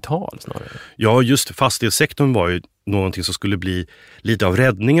fastighetskapital snarare. Ja, just fastighetssektorn var ju någonting som skulle bli lite av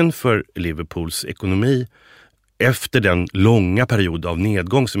räddningen för Liverpools ekonomi efter den långa period av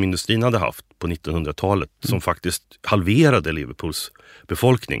nedgång som industrin hade haft på 1900-talet som faktiskt halverade Liverpools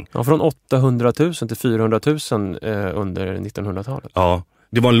befolkning. Ja, från 800 000 till 400 000 under 1900-talet. Ja,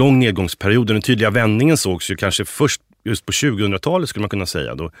 det var en lång nedgångsperiod. Den tydliga vändningen sågs ju kanske först just på 2000-talet skulle man kunna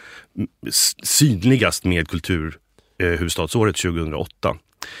säga då, synligast med kulturhuvudstadsåret 2008.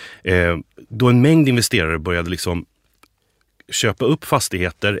 Då en mängd investerare började liksom köpa upp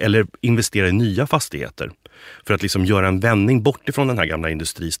fastigheter eller investera i nya fastigheter för att liksom göra en vändning bort ifrån den här gamla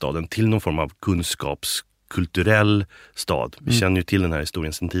industristaden till någon form av kunskapskulturell stad. Vi känner ju till den här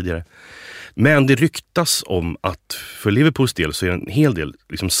historien sedan tidigare. Men det ryktas om att för Liverpools del så är det en hel del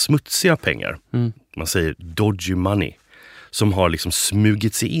liksom smutsiga pengar. Man säger dodgy money som har liksom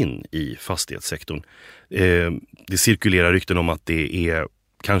smugit sig in i fastighetssektorn. Det cirkulerar rykten om att det är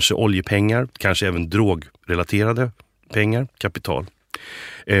kanske oljepengar, kanske även drogrelaterade pengar, kapital.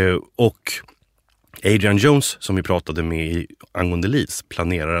 Och Adrian Jones som vi pratade med i angående Leeds,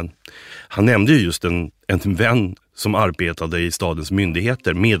 planeraren, han nämnde ju just en vän som arbetade i stadens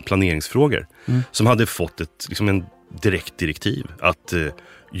myndigheter med planeringsfrågor som hade fått en direkt direktiv att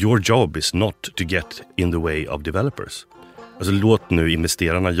your job is not to get in the way of developers. Alltså låt nu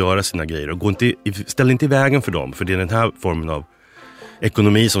investerarna göra sina grejer och ställ inte i vägen för dem, för det är den här formen av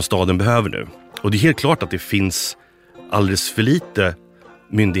ekonomi som staden behöver nu. Och det är helt klart att det finns alldeles för lite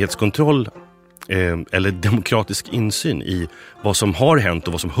myndighetskontroll eller demokratisk insyn i vad som har hänt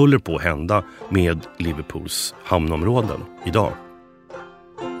och vad som håller på att hända med Liverpools hamnområden idag.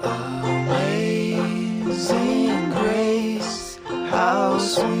 Amazing grace, how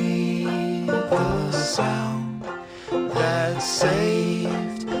sweet the sound that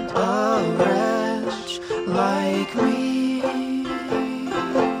saved a wretch like me.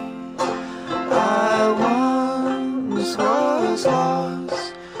 I once was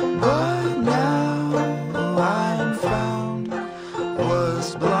lost, but now I'm found.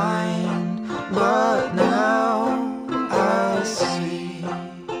 Was blind, but now I see.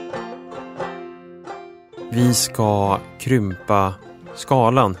 Vi ska krympa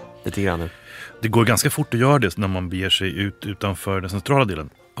skalan lite grann. Det går ganska fort att göra det när man beger sig ut utanför den centrala delen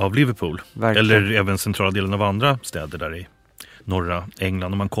av Liverpool. Verkligen. Eller även centrala delen av andra städer där i norra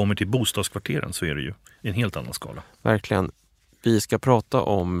England. Om man kommer till bostadskvarteren så är det ju en helt annan skala. Verkligen. Vi ska prata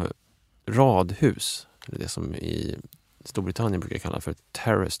om radhus. Det som i Storbritannien brukar kallas för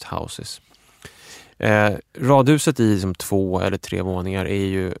terraced houses. Radhuset i liksom 2 eller 3 våningar är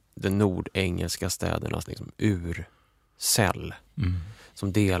ju den nordengelska städernas liksom urcell.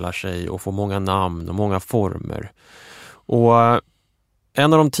 Som delar sig och får många namn och många former. Och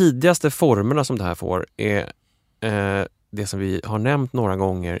en av de tidigaste formerna som det här får är det som vi har nämnt några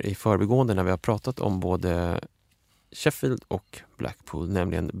gånger i förbigående när vi har pratat om både Sheffield och Blackpool,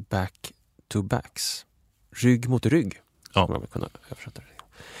 nämligen back-to-backs. Rygg mot rygg, skulle man kunna översätta det.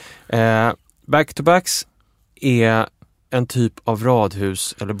 Back-to-backs är en typ av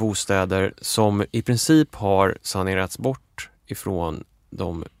radhus eller bostäder som i princip har sanerats bort ifrån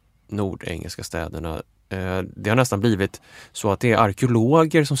de nordengelska städerna. Det har nästan blivit så att det är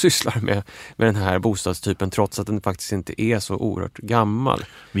arkeologer som sysslar med den här bostadstypen trots att den faktiskt inte är så oerhört gammal.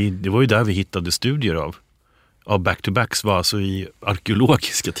 Det var ju där vi hittade studier av back-to-backs, var alltså i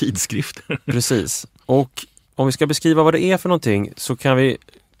arkeologiska tidskrifter. Precis. Och om vi ska beskriva vad det är för någonting så kan vi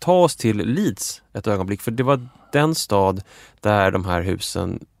ta oss till Leeds ett ögonblick, för det var den stad där de här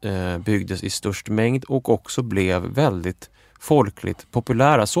husen byggdes i störst mängd och också blev väldigt folkligt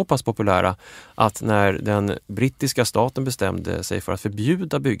populära, så pass populära att när den brittiska staten bestämde sig för att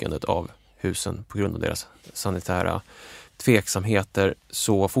förbjuda byggandet av husen på grund av deras sanitära tveksamheter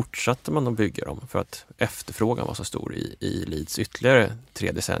så fortsatte man att bygga dem för att efterfrågan var så stor i Leeds ytterligare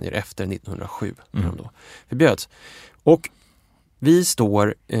 3 decennier efter 1907 när de då förbjöds. Och vi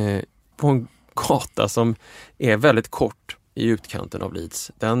står på en gata som är väldigt kort i utkanten av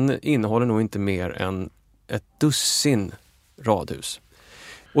Leeds. Den innehåller nog inte mer än ett dussin radhus.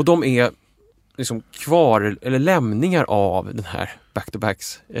 Och de är liksom kvar eller lämningar av den här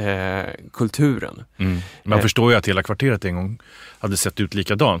back-to-backs-kulturen. Man förstår ju att hela kvarteret en gång hade sett ut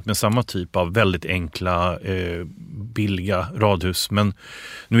likadant med samma typ av väldigt enkla, billiga radhus. Men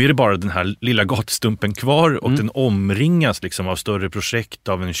nu är det bara den här lilla gatstumpen kvar och den omringas liksom av större projekt,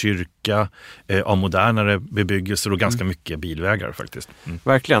 av en kyrka, av modernare bebyggelser och ganska mycket bilvägar faktiskt.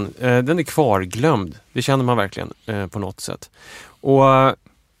 Verkligen. Den är kvarglömd. Det känner man verkligen på något sätt. Och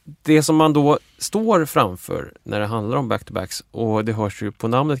det som man då står framför när det handlar om back-to-backs, och det hörs ju på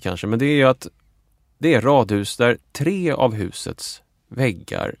namnet kanske, men det är ju att det är radhus där 3 av husets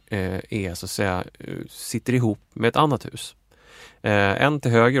väggar är så att säga sitter ihop med ett annat hus. En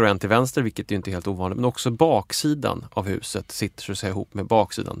till höger och en till vänster, vilket är inte helt ovanligt, men också baksidan av huset sitter så att säga ihop med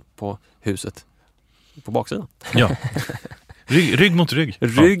baksidan på huset på baksidan. Ja. Rygg mot rygg.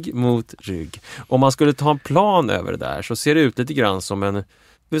 Rygg mot rygg. Om man skulle ta en plan över det där så ser det ut lite grann som en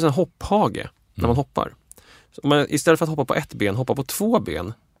hopphage när man hoppar. Så om man istället för att hoppa på ett ben hoppar på 2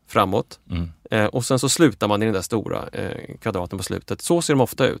 ben framåt och sen så slutar man i den där stora kvadraten på slutet. Så ser de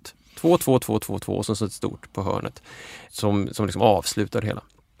ofta ut. 2, 2, 2, 2, 2 och så ett stort på hörnet som liksom avslutar det hela.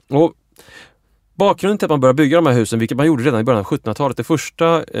 Och bakgrunden till att man började bygga de här husen, vilket man gjorde redan i början av 1700-talet, det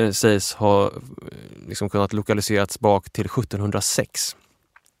första sägs ha liksom kunnat lokaliserats bak till 1706.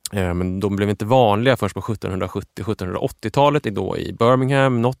 Men de blev inte vanliga först på 1770-1780-talet, då i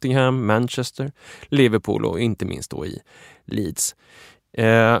Birmingham, Nottingham, Manchester, Liverpool och inte minst då i Leeds.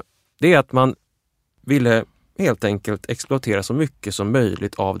 Det är att man ville helt enkelt exploatera så mycket som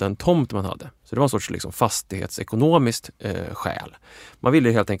möjligt av den tomt man hade. Så det var en sorts liksom fastighetsekonomiskt skäl. Man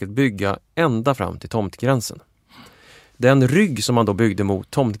ville helt enkelt bygga ända fram till tomtgränsen. Den rygg som man då byggde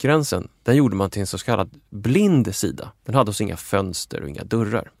mot tomtgränsen, den gjorde man till en så kallad blind sida. Den hade alltså inga fönster och inga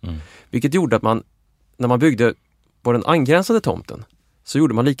dörrar. Vilket gjorde att man, när man byggde på den angränsade tomten, så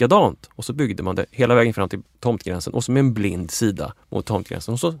gjorde man likadant. Och så byggde man det hela vägen fram till tomtgränsen och så med en blind sida mot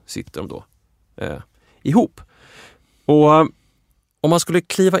tomtgränsen. Och så sitter de då ihop. Och om man skulle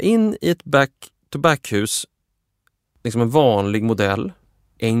kliva in i ett back-to-back-hus, liksom en vanlig modell,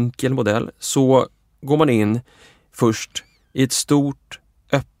 enkel modell, så går man in först i ett stort,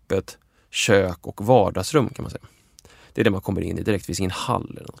 öppet kök och vardagsrum kan man säga. Det är det man kommer in i direkt, finns ingen hall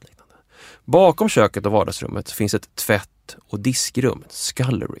eller något liknande. Bakom köket och vardagsrummet finns ett tvätt- och diskrum,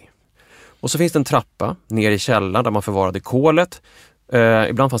 scullery. Och så finns det en trappa ner i källaren där man förvarade kolet.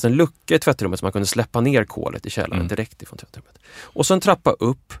 Ibland fanns det en lucka i tvättrummet så man kunde släppa ner kolet i källaren direkt ifrån tvättrummet. Och så en trappa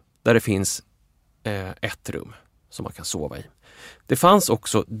upp där det finns ett rum som man kan sova i. Det fanns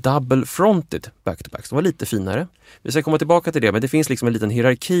också double fronted back-to-backs. De var lite finare. Vi ska komma tillbaka till det, men det finns liksom en liten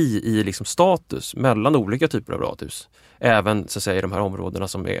hierarki i liksom status mellan olika typer av radhus. Även så att säga, i de här områdena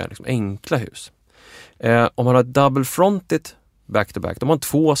som är liksom enkla hus. Om man har double fronted back-to-back, då har man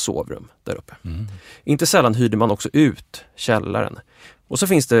 2 sovrum där uppe. Inte sällan hyrde man också ut källaren. Och så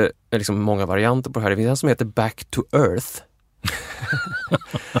finns det liksom många varianter på det här. Det finns en som heter Back to Earth.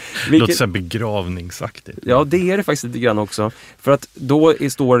 Låter så begravningsaktigt. Ja, det är det faktiskt lite grann också. För att då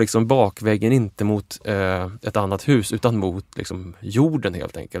står liksom bakväggen inte mot ett annat hus utan mot liksom jorden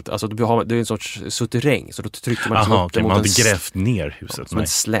helt enkelt. Alltså det är en sorts suterräng, så då trycker man liksom upp det mot man har grävt ner huset. Som en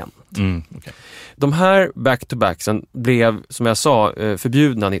slänt. Okay. De här back-to-backsen blev, som jag sa,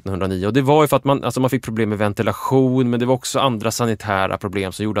 förbjudna 1909. Och det var ju för att man fick problem med ventilation, men det var också andra sanitära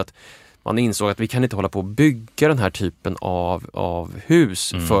problem som gjorde att man insåg att vi kan inte hålla på att bygga den här typen av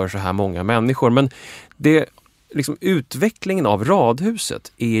hus för så här många människor. Men utvecklingen av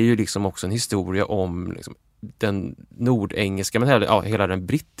radhuset är ju liksom också en historia om liksom den nordengelska, men hela den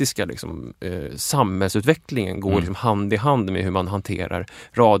brittiska liksom, samhällsutvecklingen går liksom hand i hand med hur man hanterar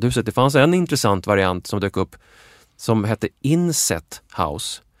radhuset. Det fanns en intressant variant som dök upp som hette Inset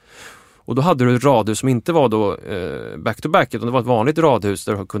House. Och då hade du ett radhus som inte var då back-to-back, utan det var ett vanligt radhus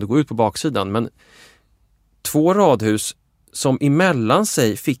där du kunde gå ut på baksidan. Men 2 radhus som emellan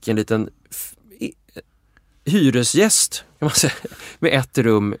sig fick en liten hyresgäst, kan man säga, med ett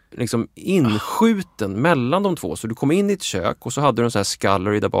rum liksom inskjuten mellan de 2. Så du kom in i ett kök och så hade du en sån här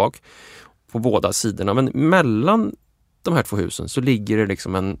scullery där bak på båda sidorna. Men mellan de här 2 husen så ligger det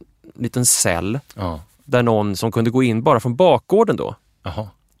liksom en liten cell där någon som kunde gå in bara från bakgården då. Jaha.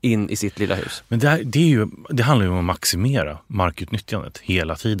 In i sitt lilla hus. Men det handlar ju om att maximera markutnyttjandet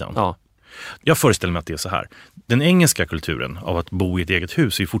hela tiden. Ja. Jag föreställer mig att det är så här. Den engelska kulturen av att bo i ett eget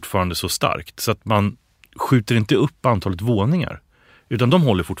hus är fortfarande så starkt så att man skjuter inte upp antalet våningar. Utan de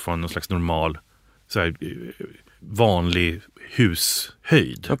håller fortfarande någon slags normal, så här, vanlig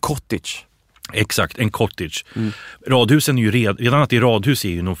hushöjd. En cottage. Exakt, en cottage. Radhusen är ju redan att det är radhus är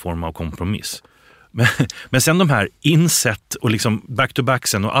ju någon form av kompromiss. Men sen de här inset och liksom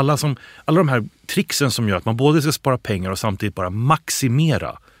back-to-backsen och alla de här tricksen som gör att man både ska spara pengar och samtidigt bara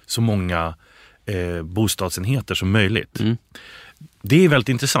maximera så många bostadsenheter som möjligt. Det är väldigt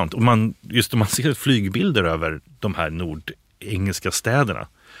intressant. Och just om man ser flygbilder över de här nordengelska städerna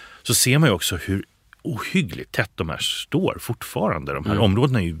så ser man ju också hur ohyggligt tätt de här står fortfarande. De här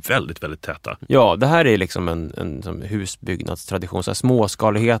områdena är ju väldigt, väldigt täta. Ja, det här är liksom en husbyggnadstradition. Så här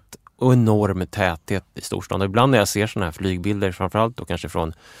småskalighet och enorm täthet i storstan. Och ibland när jag ser sådana här flygbilder, framförallt då kanske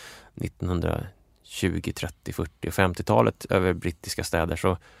från 1920, 30, 40 och 50-talet över brittiska städer,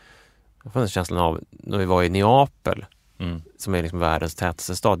 så jag får en känslan av när vi var i Neapel som är liksom världens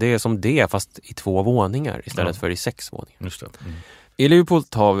tätaste stad. Det är som det fast i 2 våningar istället för i 6 våningar. Just det. I Liverpool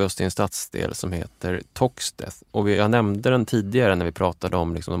tar vi oss till en stadsdel som heter Toxteth. Och jag nämnde den tidigare när vi pratade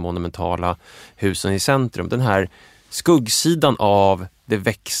om liksom de monumentala husen i centrum. Den här skuggsidan av det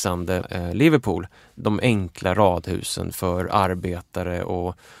växande Liverpool. De enkla radhusen för arbetare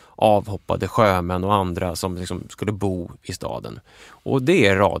och avhoppade sjömän och andra som liksom skulle bo i staden. Och det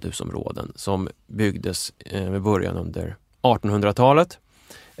är radhusområden som byggdes med början under 1800-talet.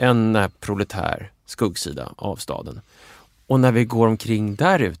 En proletär skuggsida av staden. Och när vi går omkring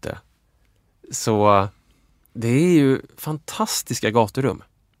där ute så det är ju fantastiska gaturum.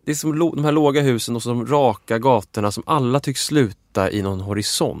 Det är som de här låga husen och de raka gatorna som alla tycks sluta i någon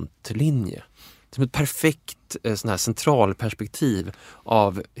horisontlinje. Som ett perfekt sån här centralperspektiv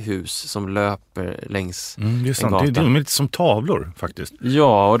av hus som löper längs en gata. Det är lite som tavlor faktiskt.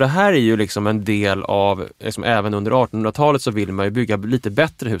 Ja, och det här är ju liksom en del av, liksom även under 1800-talet så vill man ju bygga lite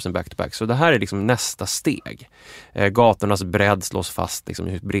bättre hus än back-to-back. Så det här är liksom nästa steg. Gatornas bredd slås fast, liksom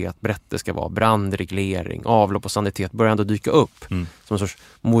hur brett det ska vara. Brandreglering, avlopp och sanitet börjar ändå dyka upp som en sorts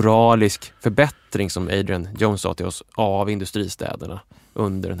moralisk förbättring som Adrian Jones sa till oss av industristäderna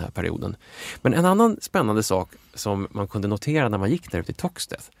under den här perioden. Men en annan spännande sak som man kunde notera när man gick där ute i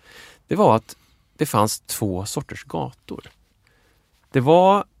Toxteth, det var att det fanns 2 sorters gator.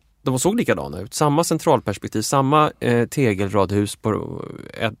 De såg likadana ut, samma centralperspektiv, samma tegelradhus på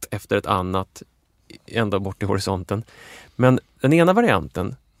ett efter ett annat ända bort i horisonten. Men den ena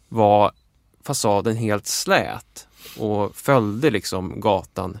varianten var fasaden helt slät och följde liksom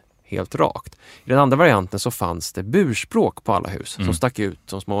gatan helt rakt. I den andra varianten så fanns det burspråk på alla hus som stack ut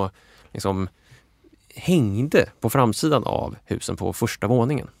som små liksom hängde på framsidan av husen på första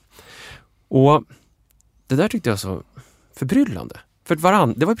våningen. Och det där tyckte jag så förbryllande. För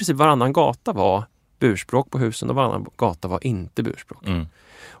det var i princip varannan gata var burspråk på husen och varannan gata var inte burspråk.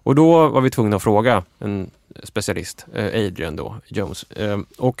 Och då var vi tvungna att fråga en specialist, Adrian då, Jones.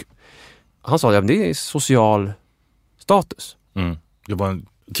 Och han sa att det är social status. Det var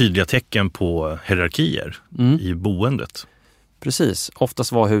tydliga tecken på hierarkier i boendet. Precis.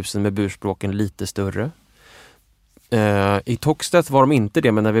 Oftast var husen med burspråken lite större. I Toxteth var de inte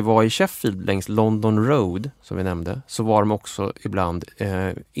det, men när vi var i Sheffield längs London Road, som vi nämnde, så var de också ibland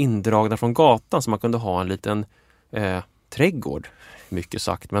indragna från gatan så man kunde ha en liten trädgård, mycket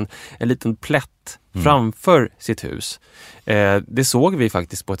sagt, men en liten plätt framför sitt hus. Det såg vi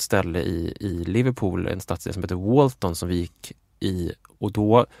faktiskt på ett ställe i Liverpool, en stadsdel som heter Walton som vi gick i, och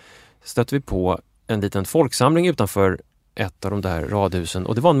då stötte vi på en liten folksamling utanför ett av de där radhusen,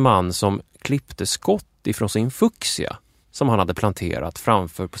 och det var en man som klippte skott ifrån sin fuchsia som han hade planterat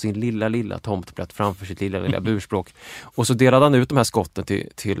framför på sin lilla tomtplätt framför sitt lilla burspråk, och så delade han ut de här skotten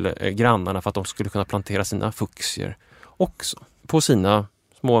till grannarna för att de skulle kunna plantera sina fuchsier också på sina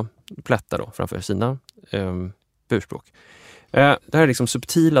små plättar då, framför sina burspråk. Det här är liksom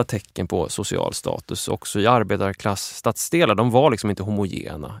subtila tecken på social status också i arbetarklass stadsdelar. De var liksom inte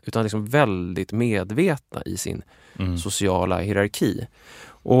homogena utan liksom väldigt medvetna i sin sociala hierarki.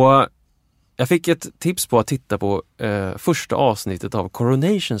 Och jag fick ett tips på att titta på första avsnittet av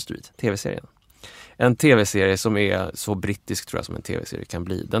Coronation Street, tv-serien. En tv-serie som är så brittisk tror jag som en tv-serie kan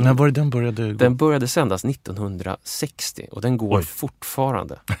bli. När var det den började gå? Den började sändas 1960 och den går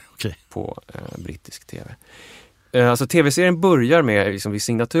fortfarande på brittisk tv. Alltså tv-serien börjar med, liksom vid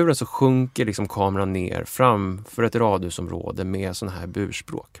signaturen så sjunker liksom kameran ner framför ett radhusområde med sån här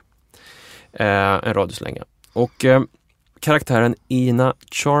burspråk. En radhuslänga. Och karaktären Ina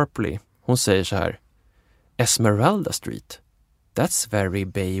Sharpley, hon säger så här: Esmeralda Street, that's very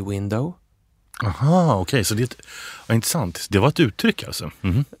bay window. Aha, okej. Så det är intressant. Det var ett uttryck alltså.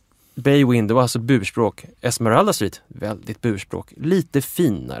 Bay window, alltså burspråk. Esmeralda Street, väldigt burspråk. Lite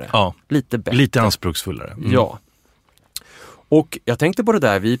finare, lite bättre. Lite anspråksfullare. Ja. Och jag tänkte på det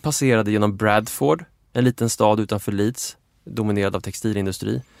där, vi passerade genom Bradford, en liten stad utanför Leeds, dominerad av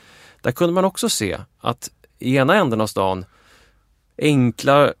textilindustri. Där kunde man också se att i ena änden av stan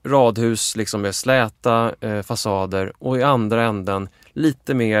enkla radhus liksom med släta fasader och i andra änden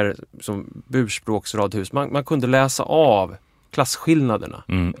lite mer som burspråksradhus. Man kunde läsa av klasskillnaderna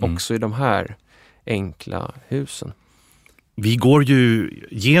också i de här enkla husen. Vi går ju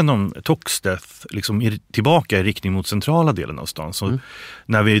genom Toxteth liksom tillbaka i riktning mot centrala delen av stan. Så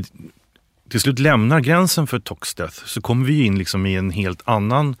när vi till slut lämnar gränsen för Toxteth så kommer vi in liksom i en helt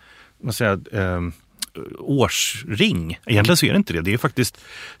annan årsring. Egentligen så är det inte det. Det är faktiskt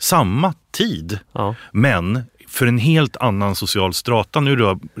samma tid. Ja. Men för en helt annan social strata. Nu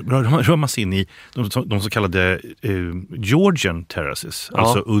rör man sig in i de så kallade Georgian terraces.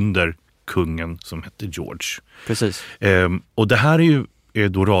 Alltså under kungen som hette George. Precis. Och det här är ju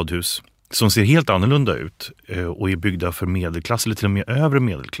då radhus som ser helt annorlunda ut och är byggda för medelklass eller till och med övre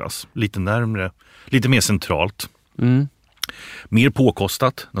medelklass. Lite närmare, lite mer centralt. Mer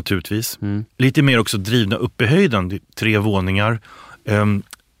påkostat naturligtvis. Lite mer också drivna upp i höjden, 3 våningar.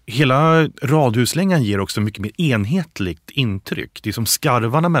 Hela radhuslängan ger också mycket mer enhetligt intryck. Det är som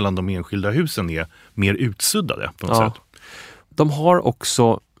skarvarna mellan de enskilda husen är mer utsuddade på något sätt. De har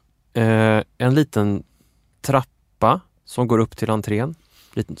också en liten trappa som går upp till entrén.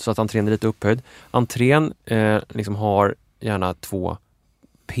 Så att entrén är lite upphöjd. Entrén liksom har gärna 2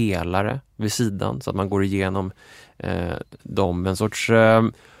 pelare vid sidan så att man går igenom dem. En sorts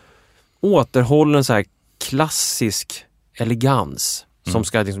återhållen så här klassisk elegans som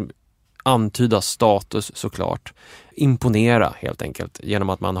ska liksom antyda status såklart. Imponera helt enkelt genom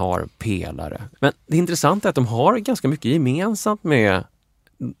att man har pelare. Men det intressanta är att de har ganska mycket gemensamt med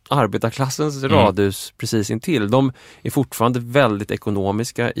arbetarklassens radhus precis intill. De är fortfarande väldigt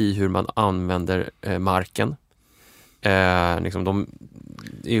ekonomiska i hur man använder marken. Liksom de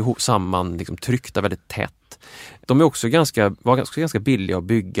är samman liksom tryckta väldigt tätt. De är också ganska billiga att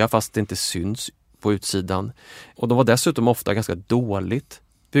bygga fast det inte syns på utsidan. Och de var dessutom ofta ganska dåligt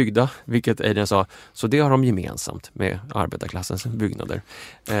byggda, vilket Adrian sa. Så det har de gemensamt med arbetarklassens byggnader.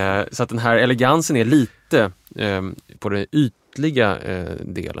 Så att den här elegansen är lite på den ytliga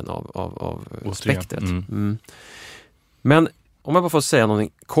delen av spektret. Men om jag bara får säga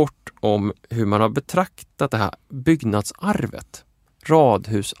något kort om hur man har betraktat det här byggnadsarvet,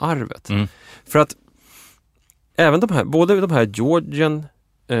 radhusarvet. För att även både de här Georgian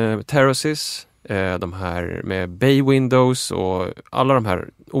terraces, de här med bay windows och alla de här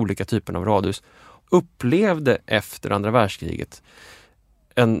olika typerna av radhus upplevde efter andra världskriget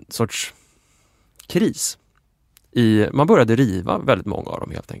en sorts kris. Man började riva väldigt många av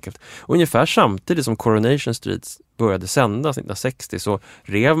dem helt enkelt. Och ungefär samtidigt som Coronation Street började sändas 1960 så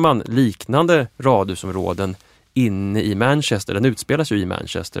rev man liknande radhusområden inne i Manchester. Den utspelas ju i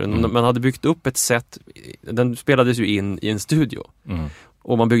Manchester. Man hade byggt upp ett sätt, den spelades ju in i en studio.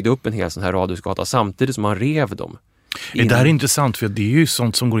 Och man byggde upp en hel sån här radhusgata samtidigt som man rev dem. Det här är intressant för det är ju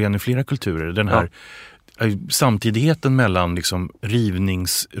sånt som går igen i flera kulturer. Den här samtidigheten mellan liksom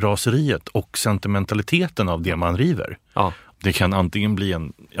rivningsraseriet och sentimentaliteten av det man river. Ja. Det kan antingen bli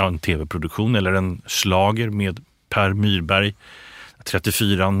en tv-produktion eller en slager med Per Myrberg.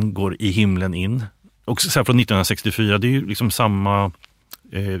 34 går i himlen in. Och så här från 1964, det är ju liksom samma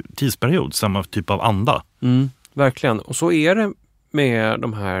tidsperiod, samma typ av anda. Verkligen. Och så är det med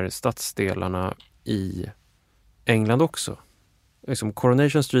de här stadsdelarna i England också. Liksom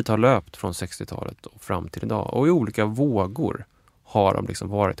Coronation Street har löpt från 60-talet och fram till idag. Och i olika vågor har de liksom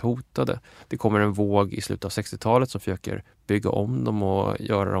varit hotade. Det kommer en våg i slutet av 60-talet som försöker bygga om dem och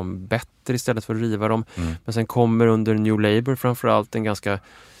göra dem bättre istället för att riva dem. Men sen kommer under New Labour framförallt en ganska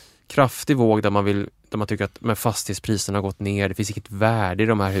kraftig våg där man tycker att fastighetspriserna har gått ner. Det finns inget värde i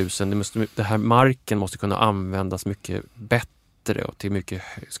de här husen. Det här marken måste kunna användas mycket bättre och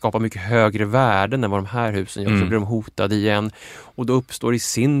skapa mycket högre värden än vad de här husen gör. Så blir de hotade igen. Och då uppstår i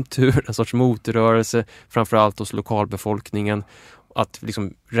sin tur en sorts motrörelse, framförallt hos lokalbefolkningen, att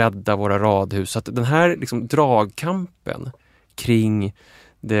liksom rädda våra radhus. Så att den här liksom dragkampen kring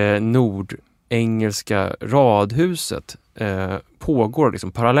det nordengelska radhuset pågår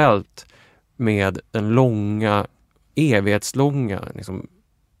liksom parallellt med den långa, evighetslånga liksom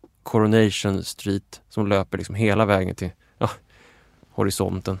Coronation Street som löper liksom hela vägen till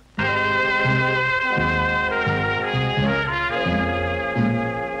horisonten.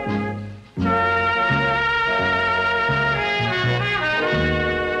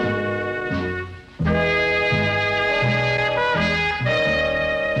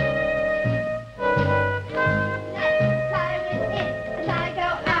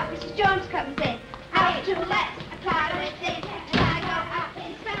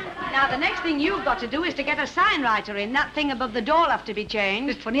 You've got to do is to get a sign writer in. That thing above the door will have to be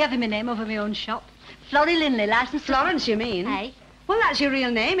changed. It's funny having my name over my own shop. Florrie Linley, licensed. Florence, you mean? Hey. Well, that's your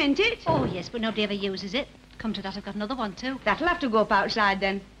real name, isn't it? Oh, yes, but nobody ever uses it. Come to that, I've got another one, too. That'll have to go up outside,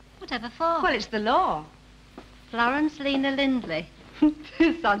 then. Whatever for? Well, it's the law. Florence Lena Lindley.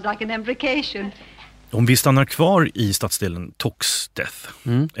 Sounds like an imprecation. Om vi stannar kvar i stadsdelen Toxteth,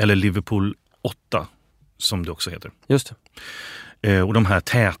 eller Liverpool 8, som det också heter. Just det. Och de här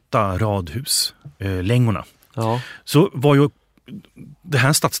täta radhuslängorna. Ja. Så var ju det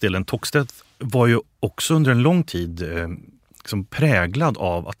här stadsdelen Toxteth var ju också under en lång tid liksom präglad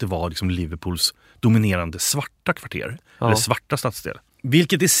av att det var liksom Liverpools dominerande svarta kvarter, eller svarta stadsdel.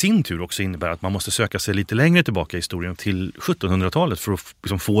 Vilket i sin tur också innebär att man måste söka sig lite längre tillbaka i historien till 1700-talet för att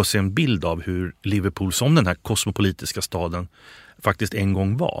liksom få sig en bild av hur Liverpool som den här kosmopolitiska staden faktiskt en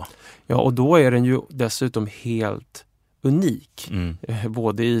gång var. Ja, och då är den ju dessutom helt unik.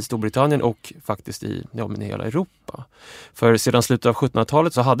 Både i Storbritannien och faktiskt i hela Europa. För sedan slutet av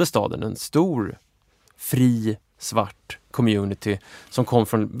 1700-talet så hade staden en stor, fri, svart community som kom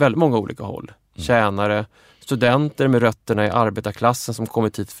från väldigt många olika håll. Tjänare, studenter med rötterna i arbetarklassen som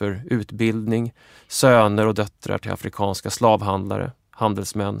kommit hit för utbildning, söner och döttrar till afrikanska slavhandlare,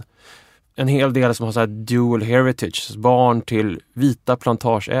 handelsmän. En hel del som har så här dual heritage, barn till vita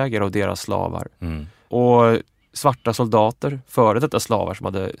plantageägare och deras slavar. Och svarta soldater, före detta slavar som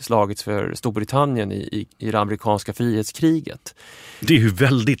hade slagits för Storbritannien i det amerikanska frihetskriget. Det är ju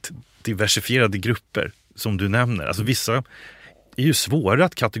väldigt diversifierade grupper som du nämner. Alltså vissa är ju svåra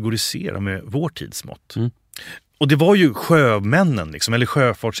att kategorisera med vår tidsmått. Och det var ju sjömännen liksom, eller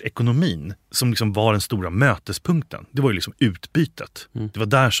sjöfartsekonomin som liksom var den stora mötespunkten. Det var ju liksom utbytet. Det var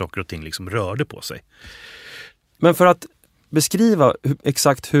där saker och ting liksom rörde på sig. Men för att beskriva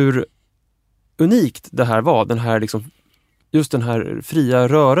exakt hur unikt det här var, den här liksom, just den här fria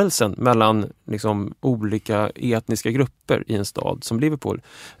rörelsen mellan liksom olika etniska grupper i en stad som Liverpool.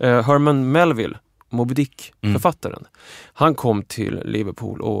 Herman Melville, Moby Dick-författaren, han kom till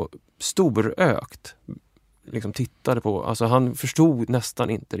Liverpool och storökt liksom tittade på, alltså han förstod nästan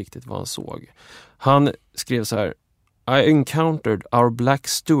inte riktigt vad han såg. Han skrev så här: I encountered our black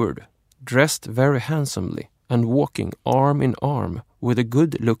steward dressed very handsomely and walking arm in arm with a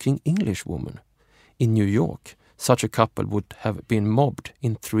good-looking English woman. In New York, such a couple would have been mobbed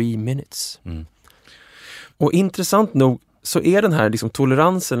in 3 minutes. Och intressant nog så är den här liksom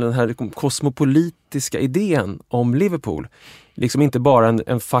toleransen, den här liksom kosmopolitiska idén om Liverpool liksom inte bara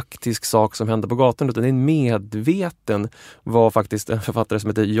en faktisk sak som hände på gatan, utan en medveten var faktiskt en författare som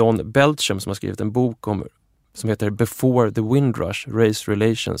heter John Belcham som har skrivit en bok som heter Before the Windrush, Race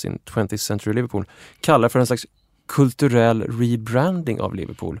Relations in 20th Century Liverpool, kallar för en slags kulturell rebranding av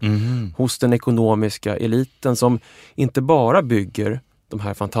Liverpool hos den ekonomiska eliten som inte bara bygger de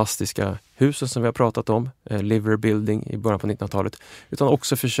här fantastiska husen som vi har pratat om, Liver Building i början på 1900-talet, utan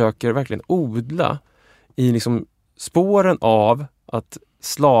också försöker verkligen odla i liksom spåren av att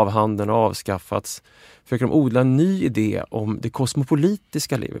slavhandeln har avskaffats, försöker de odla en ny idé om det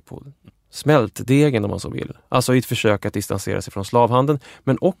kosmopolitiska Liverpool. Smältdegen om man så vill. Alltså i ett försök att distansera sig från slavhandeln,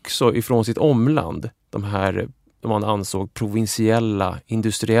 men också ifrån sitt omland. De här, man ansåg provinsiella,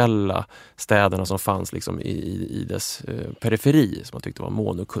 industriella städerna som fanns liksom i dess periferi, som man tyckte var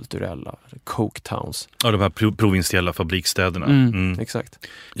monokulturella, coke towns. Ja, de här provinsiella fabriksstäderna. Exakt.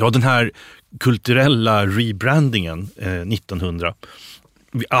 Ja, den här kulturella rebrandingen 1900.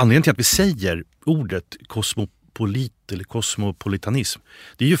 Anledningen till att vi säger ordet kosmopolit eller kosmopolitanism,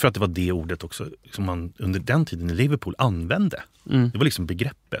 det är ju för att det var det ordet också som man under den tiden i Liverpool använde. Det var liksom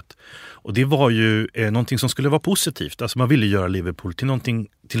begreppet. Och det var ju någonting som skulle vara positivt. Alltså man ville göra Liverpool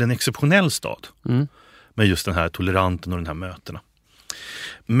till en exceptionell stad. Med just den här toleranten och den här mötena.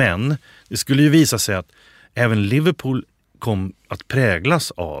 Men det skulle ju visa sig att även Liverpool kom att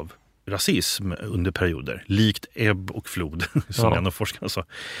präglas av rasism under perioder, likt ebb och flod, som en av forskarna sa.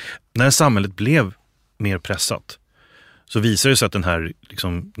 När samhället blev mer pressat så visade det sig att den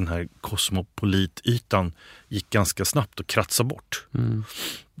här kosmopolitytan gick ganska snabbt att kratsa bort.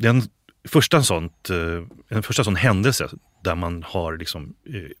 En första sån händelse där man har liksom,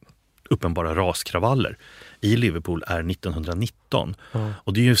 uppenbara raskravaller i Liverpool är 1919.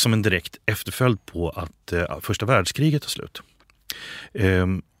 Och det är ju som en direkt efterföljd på att första världskriget är slut.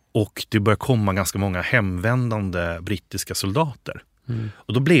 Och det börjar komma ganska många hemvändande brittiska soldater.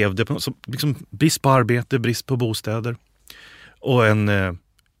 Och då blev det liksom brist på arbete, brist på bostäder. Och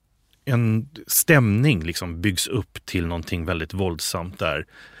en stämning liksom byggs upp till någonting väldigt våldsamt där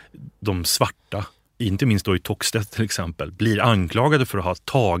de svarta, inte minst då i Toxteth till exempel, blir anklagade för att ha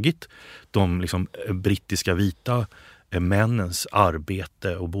tagit de liksom brittiska vita männens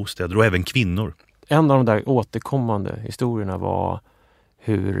arbete och bostäder och även kvinnor. En av de där återkommande historierna var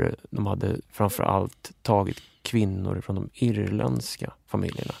hur de hade framförallt tagit kvinnor från de irländska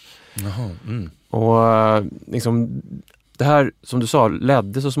familjerna. Och liksom, det här, som du sa,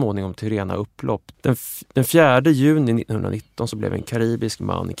 ledde så småningom till rena upplopp. Den 4 juni 1919 så blev en karibisk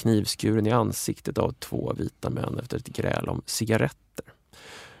man knivskuren i ansiktet av 2 vita män efter ett gräl om cigaretter.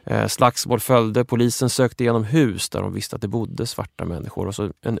 Slagsmål följde, polisen sökte igenom hus där de visste att det bodde svarta människor, och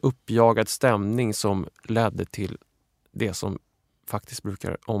så en uppjagad stämning som ledde till det som faktiskt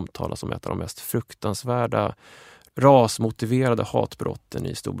brukar omtalas som ett av de mest fruktansvärda rasmotiverade hatbrotten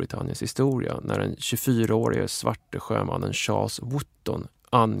i Storbritanniens historia, när den 24-årige svarte sjömannen Charles Wotton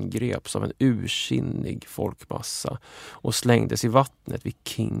angreps av en ursinnig folkmassa och slängdes i vattnet vid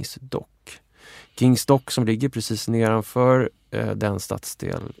Kings Dock. Kings Dock som ligger precis nedanför den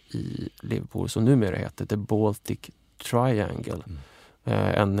stadsdel i Liverpool som numera heter The Baltic Triangle.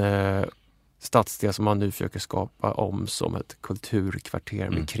 En stadsdel som man nu försöker skapa om som ett kulturkvarter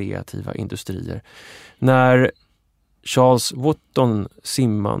med kreativa industrier. När Charles Wotton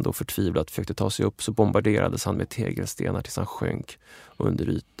simmande och förtvivlat försökte ta sig upp så bombarderades han med tegelstenar tills han sjönk under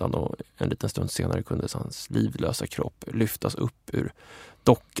ytan, och en liten stund senare kunde hans livlösa kropp lyftas upp ur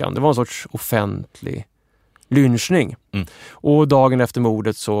dockan. Det var en sorts offentlig lynchning. Och dagen efter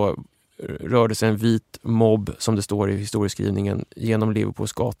mordet så rörde sig en vit mobb, som det står i historieskrivningen, genom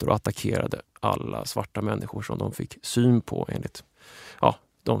Liverpools gator och attackerade alla svarta människor som de fick syn på enligt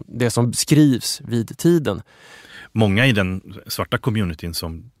det som skrivs vid tiden. Många i den svarta communityn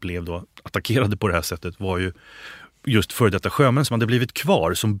som blev då attackerade på det här sättet var ju just före detta sjömän som hade blivit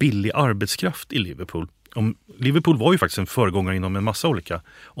kvar som billig arbetskraft i Liverpool. Liverpool var ju faktiskt en föregångare inom en massa olika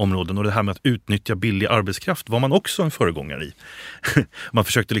områden, och det här med att utnyttja billig arbetskraft var man också en föregångare i. Man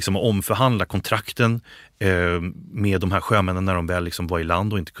försökte liksom omförhandla kontrakten med de här sjömännen när de väl liksom var i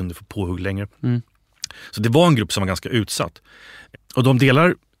land och inte kunde få påhugg längre. Så det var en grupp som var ganska utsatt. Och de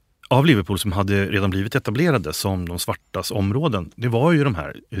delar av Liverpool som hade redan blivit etablerade som de svartas områden, det var ju de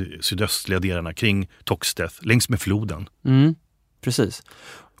här sydöstliga delarna kring Toxteth, längs med floden. Precis.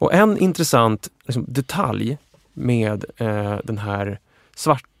 Och en intressant detalj med den här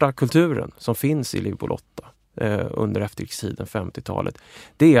svarta kulturen som finns i Liverpool 8 under efterkrigstiden, 50-talet,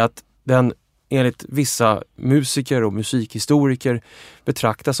 det är att den enligt vissa musiker och musikhistoriker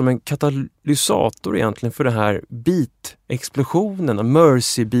betraktas som en katalysator egentligen för den här beat-explosionen, en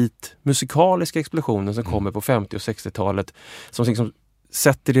mercy-beat, musikaliska explosionen som kommer på 50- och 60-talet, som liksom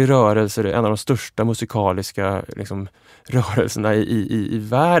sätter i rörelse en av de största musikaliska liksom, rörelserna i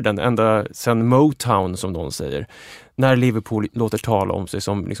världen, ända sedan Motown, som någon säger. När Liverpool låter tala om sig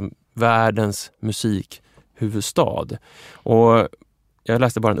som liksom världens musikhuvudstad. Och jag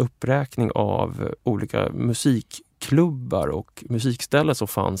läste bara en uppräkning av olika musikklubbar och musikställen som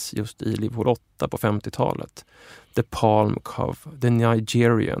fanns just i Liverpool 8 på 50-talet. The Palm Cove, The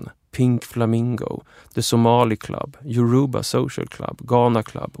Nigerian, Pink Flamingo, The Somali Club, Yoruba Social Club, Ghana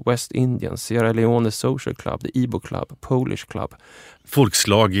Club, West Indian, Sierra Leone Social Club, The Igbo Club, Polish Club.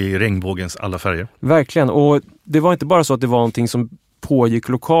 Folkslag i regnbågens alla färger. Verkligen, och det var inte bara så att det var någonting som pågick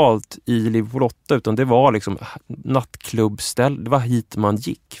lokalt i Liverpool 8, utan det var liksom nattklubbställ. Det var hit man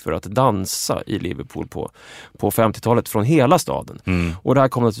gick för att dansa i Liverpool på 50-talet från hela staden. Och det här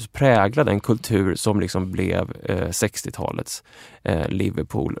kom att prägla den kultur som liksom blev 60-talets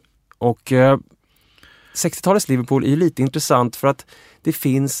Liverpool. Och 60-talets Liverpool är ju lite intressant för att det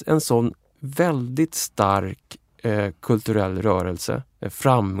finns en sån väldigt stark kulturell rörelse,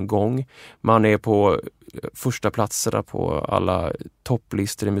 framgång. Man är på första platserna på alla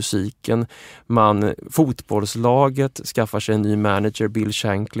topplistor i musiken. Fotbollslaget skaffar sig en ny manager, Bill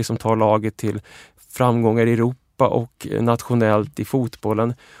Shankly, som tar laget till framgångar i Europa och nationellt i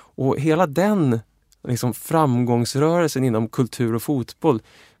fotbollen. Och hela den liksom framgångsrörelsen inom kultur och fotboll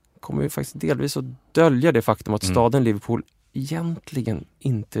kommer ju faktiskt delvis att dölja det faktum att staden Liverpool egentligen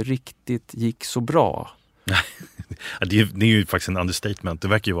inte riktigt gick så bra. Det är ju faktiskt en understatement. Det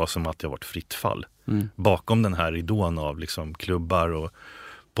verkar ju vara som att det har varit fritt fall. Bakom den här ridån av liksom klubbar och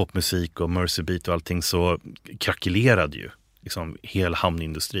popmusik och Mercy Beat och allting så krackelerade ju liksom hela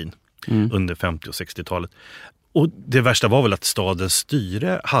hamnindustrin under 50- och 60-talet. Och det värsta var väl att stadens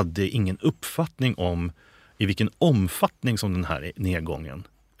styre hade ingen uppfattning om i vilken omfattning som den här nedgången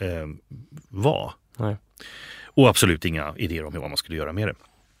var. Nej. Och absolut inga idéer om vad man skulle göra med det.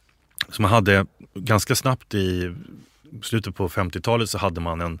 Så man hade ganska snabbt i slutet på 50-talet så hade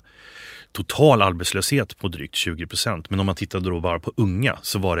man en total arbetslöshet på drygt 20%. Men om man tittade då bara på unga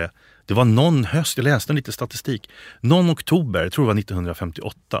så var det var någon höst, jag läste lite statistik, någon oktober, jag tror det var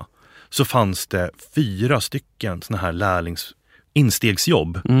 1958, så fanns det 4 stycken såna här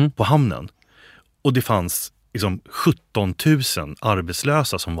instegsjobb på hamnen. Och det fanns liksom 17 000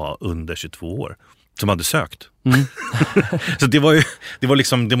 arbetslösa som var under 22 år som hade sökt. Så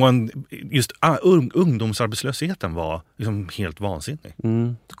ungdomsarbetslösheten var liksom helt vansinnig.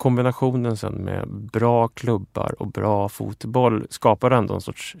 Kombinationen sen med bra klubbar och bra fotboll skapar ändå en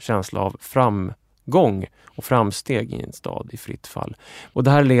sorts känsla av framgång och framsteg i en stad i fritt fall. Och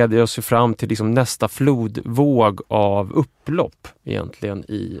det här leder oss ju fram till liksom nästa flodvåg av upplopp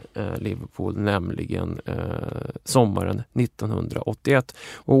egentligen i Liverpool, nämligen sommaren 1981.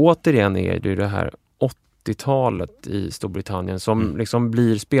 Och återigen är det här 80-talet i Storbritannien som liksom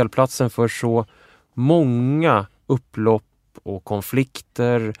blir spelplatsen för så många upplopp och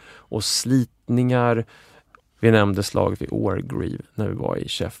konflikter och slitningar. Vi nämnde slaget vid Orgreave när vi var i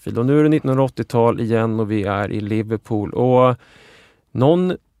Sheffield. Och nu är det 1980-tal igen och vi är i Liverpool. Och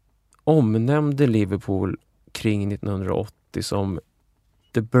någon omnämnde Liverpool kring 1980 som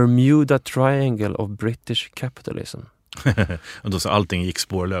the Bermuda Triangle of British Capitalism. Och då så allting gick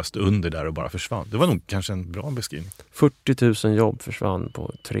spårlöst under där och bara försvann. Det var nog kanske en bra beskrivning. 40 000 jobb försvann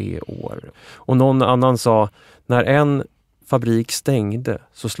på 3 år. Och någon annan sa, när en fabrik stängde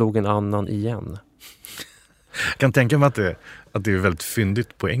så slog en annan igen. Jag kan tänka mig att det är väldigt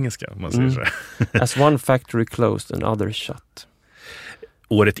fyndigt på engelska, om man säger så. As one factory closed, another shut.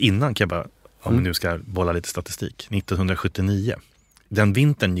 Året innan kan jag bara, om vi nu ska bolla lite statistik, 1979. Den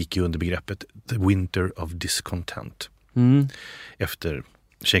vintern gick ju under begreppet The Winter of Discontent. Efter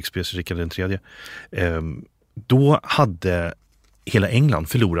Shakespeares Richard III. Då hade hela England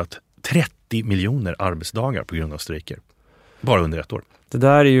förlorat 30 miljoner arbetsdagar på grund av strejker. Bara under 1 år. Det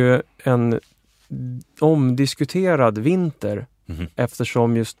där är ju en omdiskuterad vinter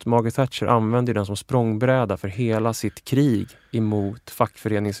eftersom just Margaret Thatcher använde den som språngbräda för hela sitt krig emot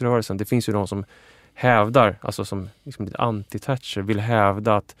fackföreningsrörelsen. Det finns ju de som hävdar, alltså som liksom anti-Thatcher vill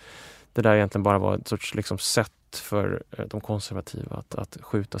hävda att det där egentligen bara var ett sorts liksom sätt för de konservativa att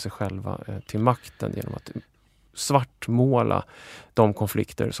skjuta sig själva till makten genom att svartmåla de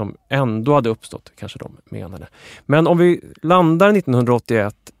konflikter som ändå hade uppstått, kanske de menade. Men om vi landar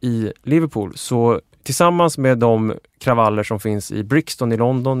 1981 i Liverpool så tillsammans med de kravaller som finns i Brixton i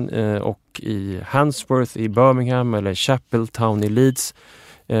London och i Handsworth i Birmingham eller Chapeltown i Leeds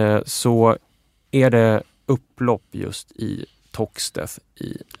så är det upplopp just i Toxteth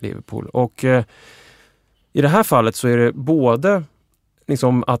i Liverpool. Och i det här fallet så är det både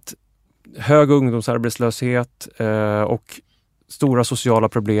liksom att hög ungdomsarbetslöshet och stora sociala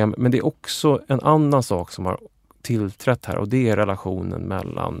problem, men det är också en annan sak som har tillträtt här och det är relationen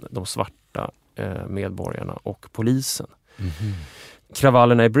mellan de svarta medborgarna och polisen.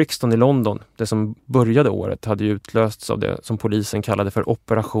 Kravallerna i Brixton i London, det som började året, hade ju utlösts av det som polisen kallade för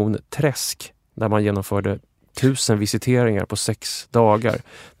Operation Träsk, där man genomförde 1000 visiteringar på 6 dagar.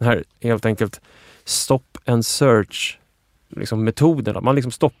 Den här helt enkelt stop and search liksom metoden. Man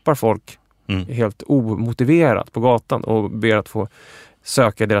liksom stoppar folk helt omotiverat på gatan och ber att få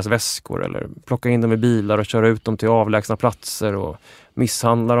söka deras väskor eller plocka in dem i bilar och köra ut dem till avlägsna platser och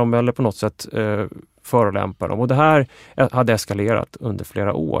misshandla dem eller på något sätt förolämpa dem. Och det här hade eskalerat under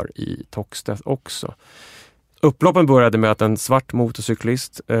flera år i Toxteth också. Upploppen började med att en svart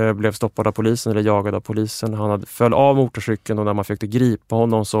motorcyklist blev stoppad av polisen eller jagad av polisen. Han föll av motorcykeln och när man försökte gripa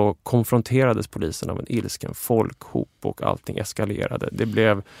honom så konfronterades polisen av en ilsken folkhop och allting eskalerade. Det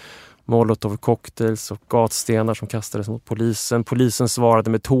blev Molotov-cocktails och gatstenar som kastades mot polisen. Polisen svarade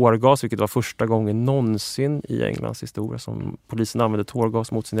med tårgas, vilket var första gången någonsin i Englands historia som polisen använde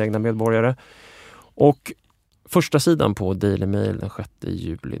tårgas mot sina egna medborgare. Och första sidan på Daily Mail den 6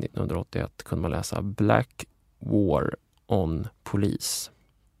 juli 1981 kunde man läsa Black War on Police.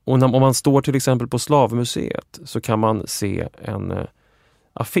 Och om man står till exempel på Slavmuseet så kan man se en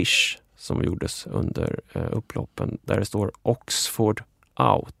affisch som gjordes under upploppen där det står Oxford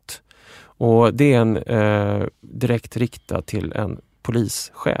Out. Och det är en direkt riktad till en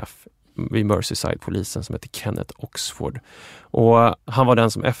polischef vid Merseyside-polisen som heter Kenneth Oxford. Och han var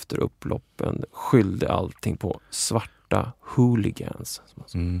den som efter upploppen skyllde allting på svarta hooligans.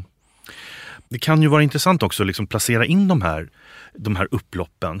 Mm. Det kan ju vara intressant också att liksom placera in de här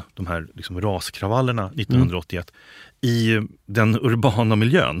upploppen, de här liksom raskravallerna 1981 i den urbana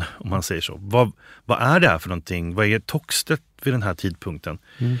miljön, om man säger så. Vad är det här för någonting? Vad är Toxteth vid den här tidpunkten?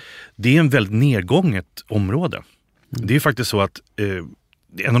 Det är en väldigt nedgånget område. Det är faktiskt så att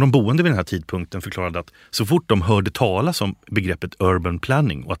en av de boende vid den här tidpunkten förklarade att så fort de hörde talas om begreppet urban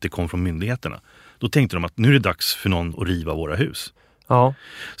planning och att det kom från myndigheterna, då tänkte de att nu är det dags för någon att riva våra hus. Ja.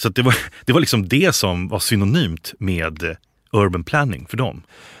 Så att det var liksom det som var synonymt med urban planning för dem.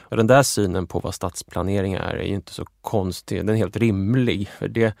 Och den där synen på vad stadsplanering är ju inte så konstig. Den är helt rimlig. För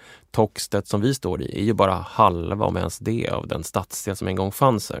det Toxteth som vi står i är ju bara halva, om ens det, av den stadsdel som en gång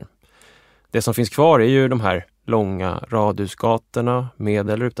fanns här. Det som finns kvar är ju de här långa radhusgatorna med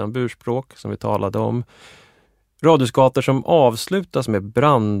eller utan burspråk som vi talade om. Radhusgator som avslutas med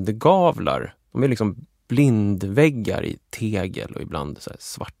brandgavlar. De är liksom blindväggar i tegel och ibland så här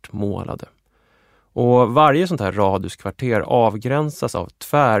svartmålade. Och varje sånt här radhuskvarter avgränsas av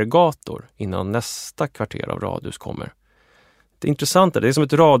tvärgator innan nästa kvarter av radhus kommer. Det intressanta, det är som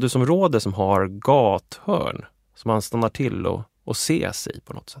ett radhusområde som har gathörn som man stannar till och ses i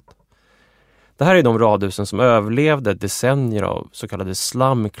på något sätt. Det här är de radhusen som överlevde decennier av så kallade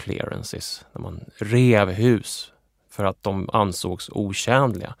slum clearances, när man rev hus för att de ansågs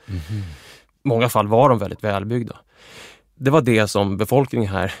otjänliga. I många fall var de väldigt välbyggda. Det var det som befolkningen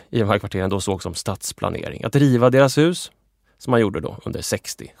här i de här kvarteren då såg som stadsplanering. Att riva deras hus, som man gjorde då under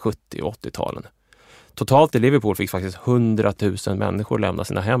 60, 70 och 80-talen. Totalt i Liverpool fick faktiskt 100 000 människor lämna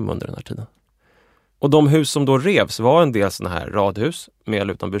sina hem under den här tiden. Och de hus som då revs var en del såna här radhus med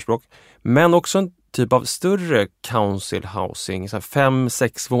eller utan burspråk. Men också en typ av större council housing,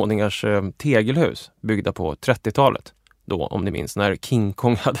 5-6 våningars tegelhus byggda på 30-talet. Då, om ni minns, när King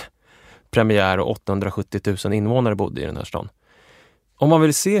Kong hade premiär och 870 000 invånare bodde i den här stan. Om man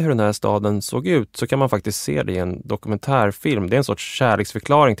vill se hur den här staden såg ut så kan man faktiskt se det i en dokumentärfilm. Det är en sorts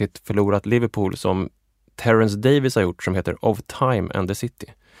kärleksförklaring till ett förlorat Liverpool som Terence Davis har gjort som heter Of Time and the City.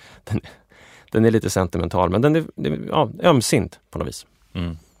 Den är lite sentimental, men den är ömsint på något vis.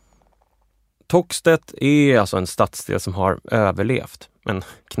 Toxteth är alltså en stadsdel som har överlevt, men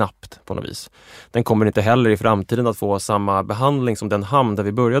knappt på något vis. Den kommer inte heller i framtiden att få samma behandling som den hamn där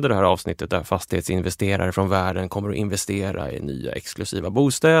vi började det här avsnittet, där fastighetsinvesterare från världen kommer att investera i nya exklusiva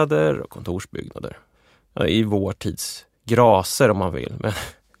bostäder och kontorsbyggnader. I vår tids graser om man vill, men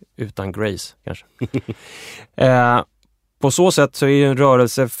utan grace kanske. På så sätt så är en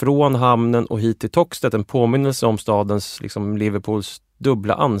rörelse från hamnen och hit till Toxteth en påminnelse om stadens, liksom Liverpools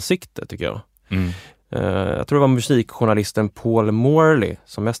dubbla ansikte, tycker jag. Jag tror det var musikjournalisten Paul Morley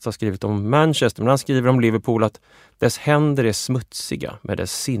som mest har skrivit om Manchester, men han skriver om Liverpool att dess händer är smutsiga men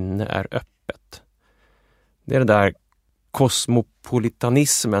dess sinne är öppet. Det är det där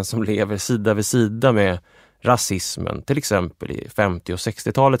kosmopolitanismen som lever sida vid sida med rasismen, till exempel i 50- och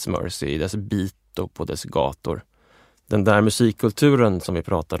 60-talets Mersey, i dess beat och på dess gator. Den där musikkulturen som vi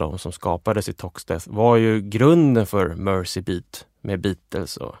pratade om som skapades i Toxteth var ju grunden för Mersey Beat med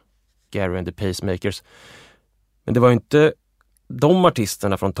Beatles och Gary and the Pacemakers. Men det var ju inte de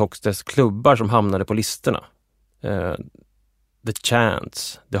artisterna från Toxteths klubbar som hamnade på listorna. The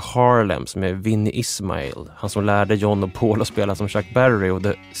Chants, The Harlems med Vinnie Ismail, han som lärde John och Paul att spela som Chuck Berry, och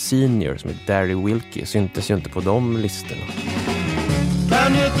The Seniors med Darry Wilkie syntes ju inte på de listorna.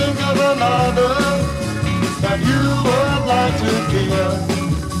 Can you think of another that you would like to kill?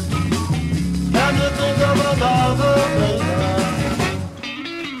 Can you think of another baby?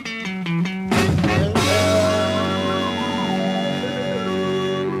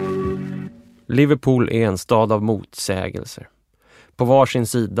 Liverpool är en stad av motsägelser. På varsin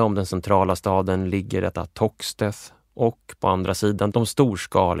sida om den centrala staden ligger detta Toxteth och på andra sidan de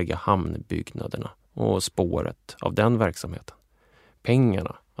storskaliga hamnbyggnaderna och spåret av den verksamheten.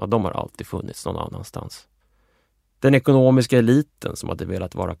 Pengarna, ja, de har alltid funnits någon annanstans. Den ekonomiska eliten som hade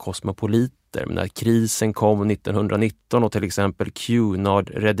velat vara kosmopoliter, men när krisen kom 1919 och till exempel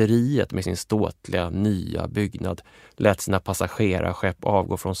Cunard-rederiet med sin ståtliga nya byggnad lät sina passagerarskepp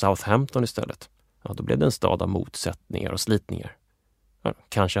avgå från Southampton istället. Ja, då blev det en stad av motsättningar och slitningar. Ja,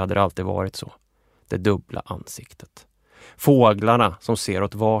 kanske hade det alltid varit så. Det dubbla ansiktet. Fåglarna som ser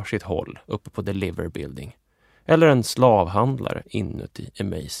åt varsitt håll uppe på The Liver Building. Eller en slavhandlare inuti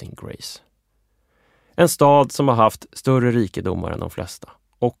Amazing Grace. En stad som har haft större rikedomar än de flesta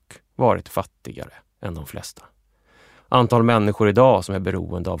och varit fattigare än de flesta. Antal människor idag som är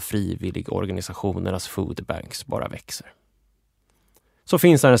beroende av frivilligorganisationernas food banks bara växer. Så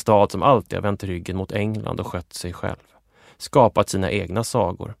finns här en stad som alltid har vänt ryggen mot England och skött sig själv. Skapat sina egna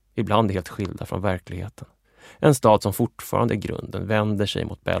sagor, ibland helt skilda från verkligheten. En stad som fortfarande i grunden vänder sig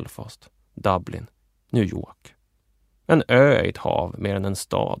mot Belfast, Dublin, New York. En ö i ett hav mer än en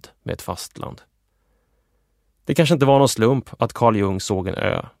stad med ett fastland. Det kanske inte var någon slump att Carl Jung såg en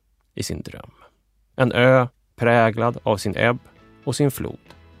ö i sin dröm. En ö präglad av sin ebb och sin flod,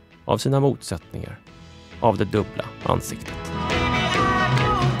 av sina motsättningar, av det dubbla ansiktet.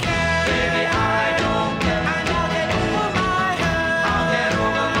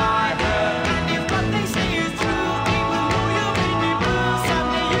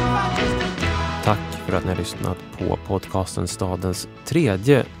 Tack för att ni har lyssnat på podcasten Stadens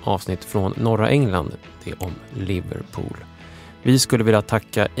tredje avsnitt från norra England. Det är om Liverpool. Vi skulle vilja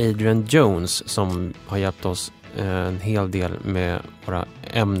tacka Adrian Jones som har hjälpt oss en hel del med våra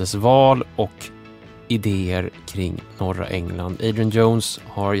ämnesval och idéer kring norra England. Adrian Jones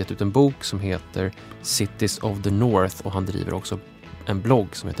har gett ut en bok som heter Cities of the North och han driver också en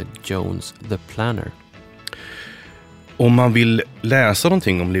blogg som heter Jones the Planner. Om man vill läsa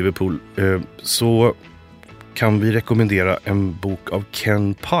någonting om Liverpool så kan vi rekommendera en bok av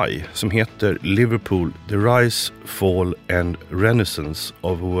Ken Pye som heter Liverpool, The Rise, Fall and Renaissance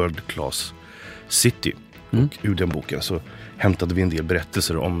of a World Class City. Och ur den boken så hämtade vi en del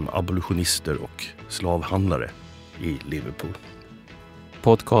berättelser om abolitionister och slavhandlare i Liverpool.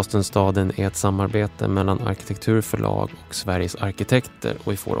 Podcasten Staden är ett samarbete mellan Arkitekturförlag och Sveriges arkitekter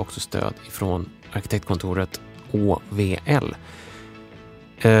och vi får också stöd ifrån arkitektkontoret OVL.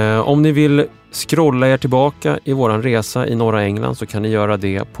 Om ni vill scrolla er tillbaka i våran resa i norra England så kan ni göra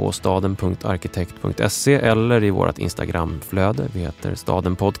det på staden.arkitekt.se eller i vårt Instagramflöde. Vi heter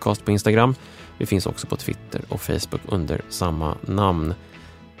Staden Podcast på Instagram. Vi finns också på Twitter och Facebook under samma namn.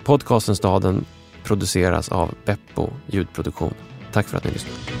 Podcasten Staden produceras av Beppo ljudproduktion. Tack för att ni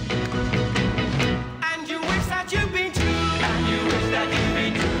lyssnade.